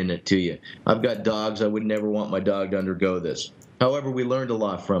relating it to you. I've got dogs, I would never want my dog to undergo this. However, we learned a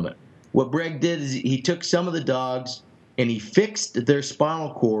lot from it. What Bragg did is he took some of the dogs and he fixed their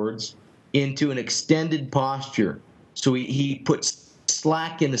spinal cords into an extended posture. So he put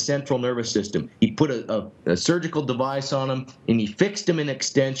slack in the central nervous system. He put a surgical device on them, and he fixed them in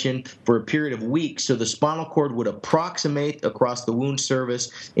extension for a period of weeks so the spinal cord would approximate across the wound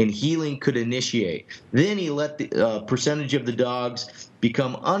surface and healing could initiate. Then he let the percentage of the dogs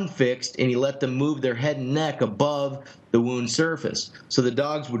become unfixed, and he let them move their head and neck above the wound surface. So the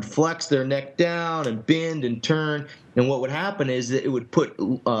dogs would flex their neck down and bend and turn, and what would happen is that it would put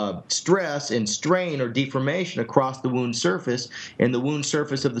stress and strain or deformation across the wound surface, and the wound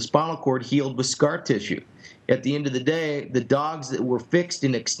surface of the spinal cord healed with scar tissue. At the end of the day, the dogs that were fixed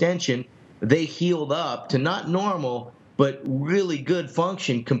in extension, they healed up to not normal, but really good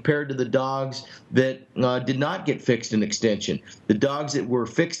function compared to the dogs that did not get fixed in extension. The dogs that were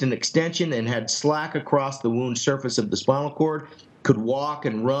fixed in extension and had slack across the wound surface of the spinal cord could walk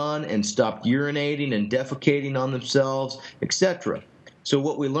and run and stopped urinating and defecating on themselves, etc. So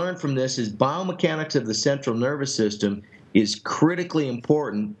what we learned from this is biomechanics of the central nervous system is critically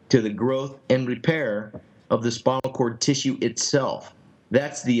important to the growth and repair of the spinal cord tissue itself.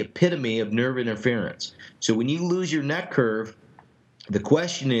 That's the epitome of nerve interference. So when you lose your neck curve, the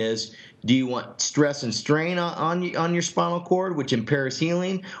question is, do you want stress and strain on your spinal cord, which impairs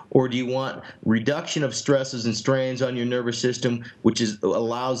healing, or do you want reduction of stresses and strains on your nervous system, which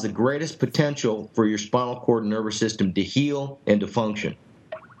allows the greatest potential for your spinal cord and nervous system to heal and to function?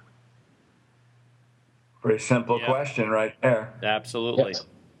 Pretty simple question right there. Absolutely.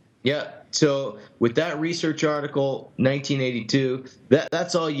 Yeah. So with that research article, 1982,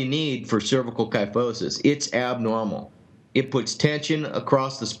 that's all you need for cervical kyphosis. It's abnormal. It puts tension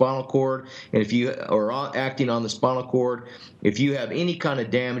across the spinal cord, and if you are acting on the spinal cord, if you have any kind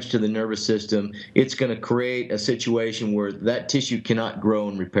of damage to the nervous system, it's going to create a situation where that tissue cannot grow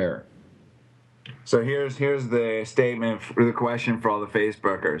and repair. So here's the statement for the question for all the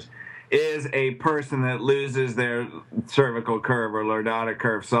Facebookers. Is a person that loses their cervical curve or lordotic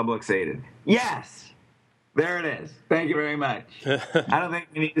curve subluxated? Yes. There it is. Thank you very much. I don't think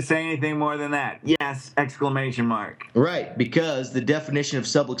we need to say anything more than that. Yes, exclamation mark. Right, because the definition of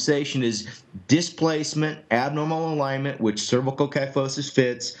subluxation is displacement, abnormal alignment, which cervical kyphosis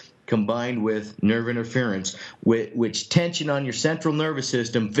fits, combined with nerve interference, which tension on your central nervous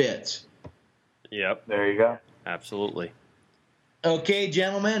system fits. Yep. There you go. Absolutely. Okay,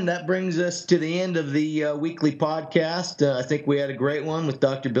 gentlemen, that brings us to the end of the weekly podcast. I think we had a great one with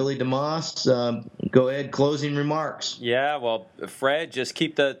Dr. Billy DeMoss. Go ahead, closing remarks. Yeah, well, Fred, just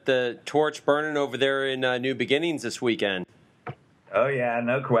keep the torch burning over there in New Beginnings this weekend. Oh, yeah,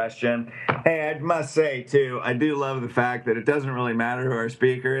 no question. Hey, I must say, too, I do love the fact that it doesn't really matter who our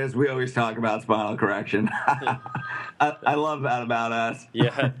speaker is. We always talk about spinal correction. I love that about us.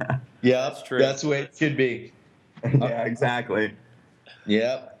 Yeah, that's true. That's the way it should be. Yeah, exactly.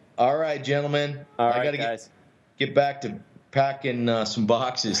 Yep. All right, gentlemen. All right, I gotta guys. Get back to packing some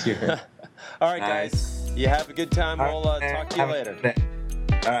boxes here. All right, guys. You have a good time. We'll talk to you later.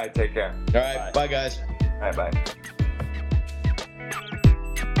 All right, take care. All right, bye guys. All right, bye.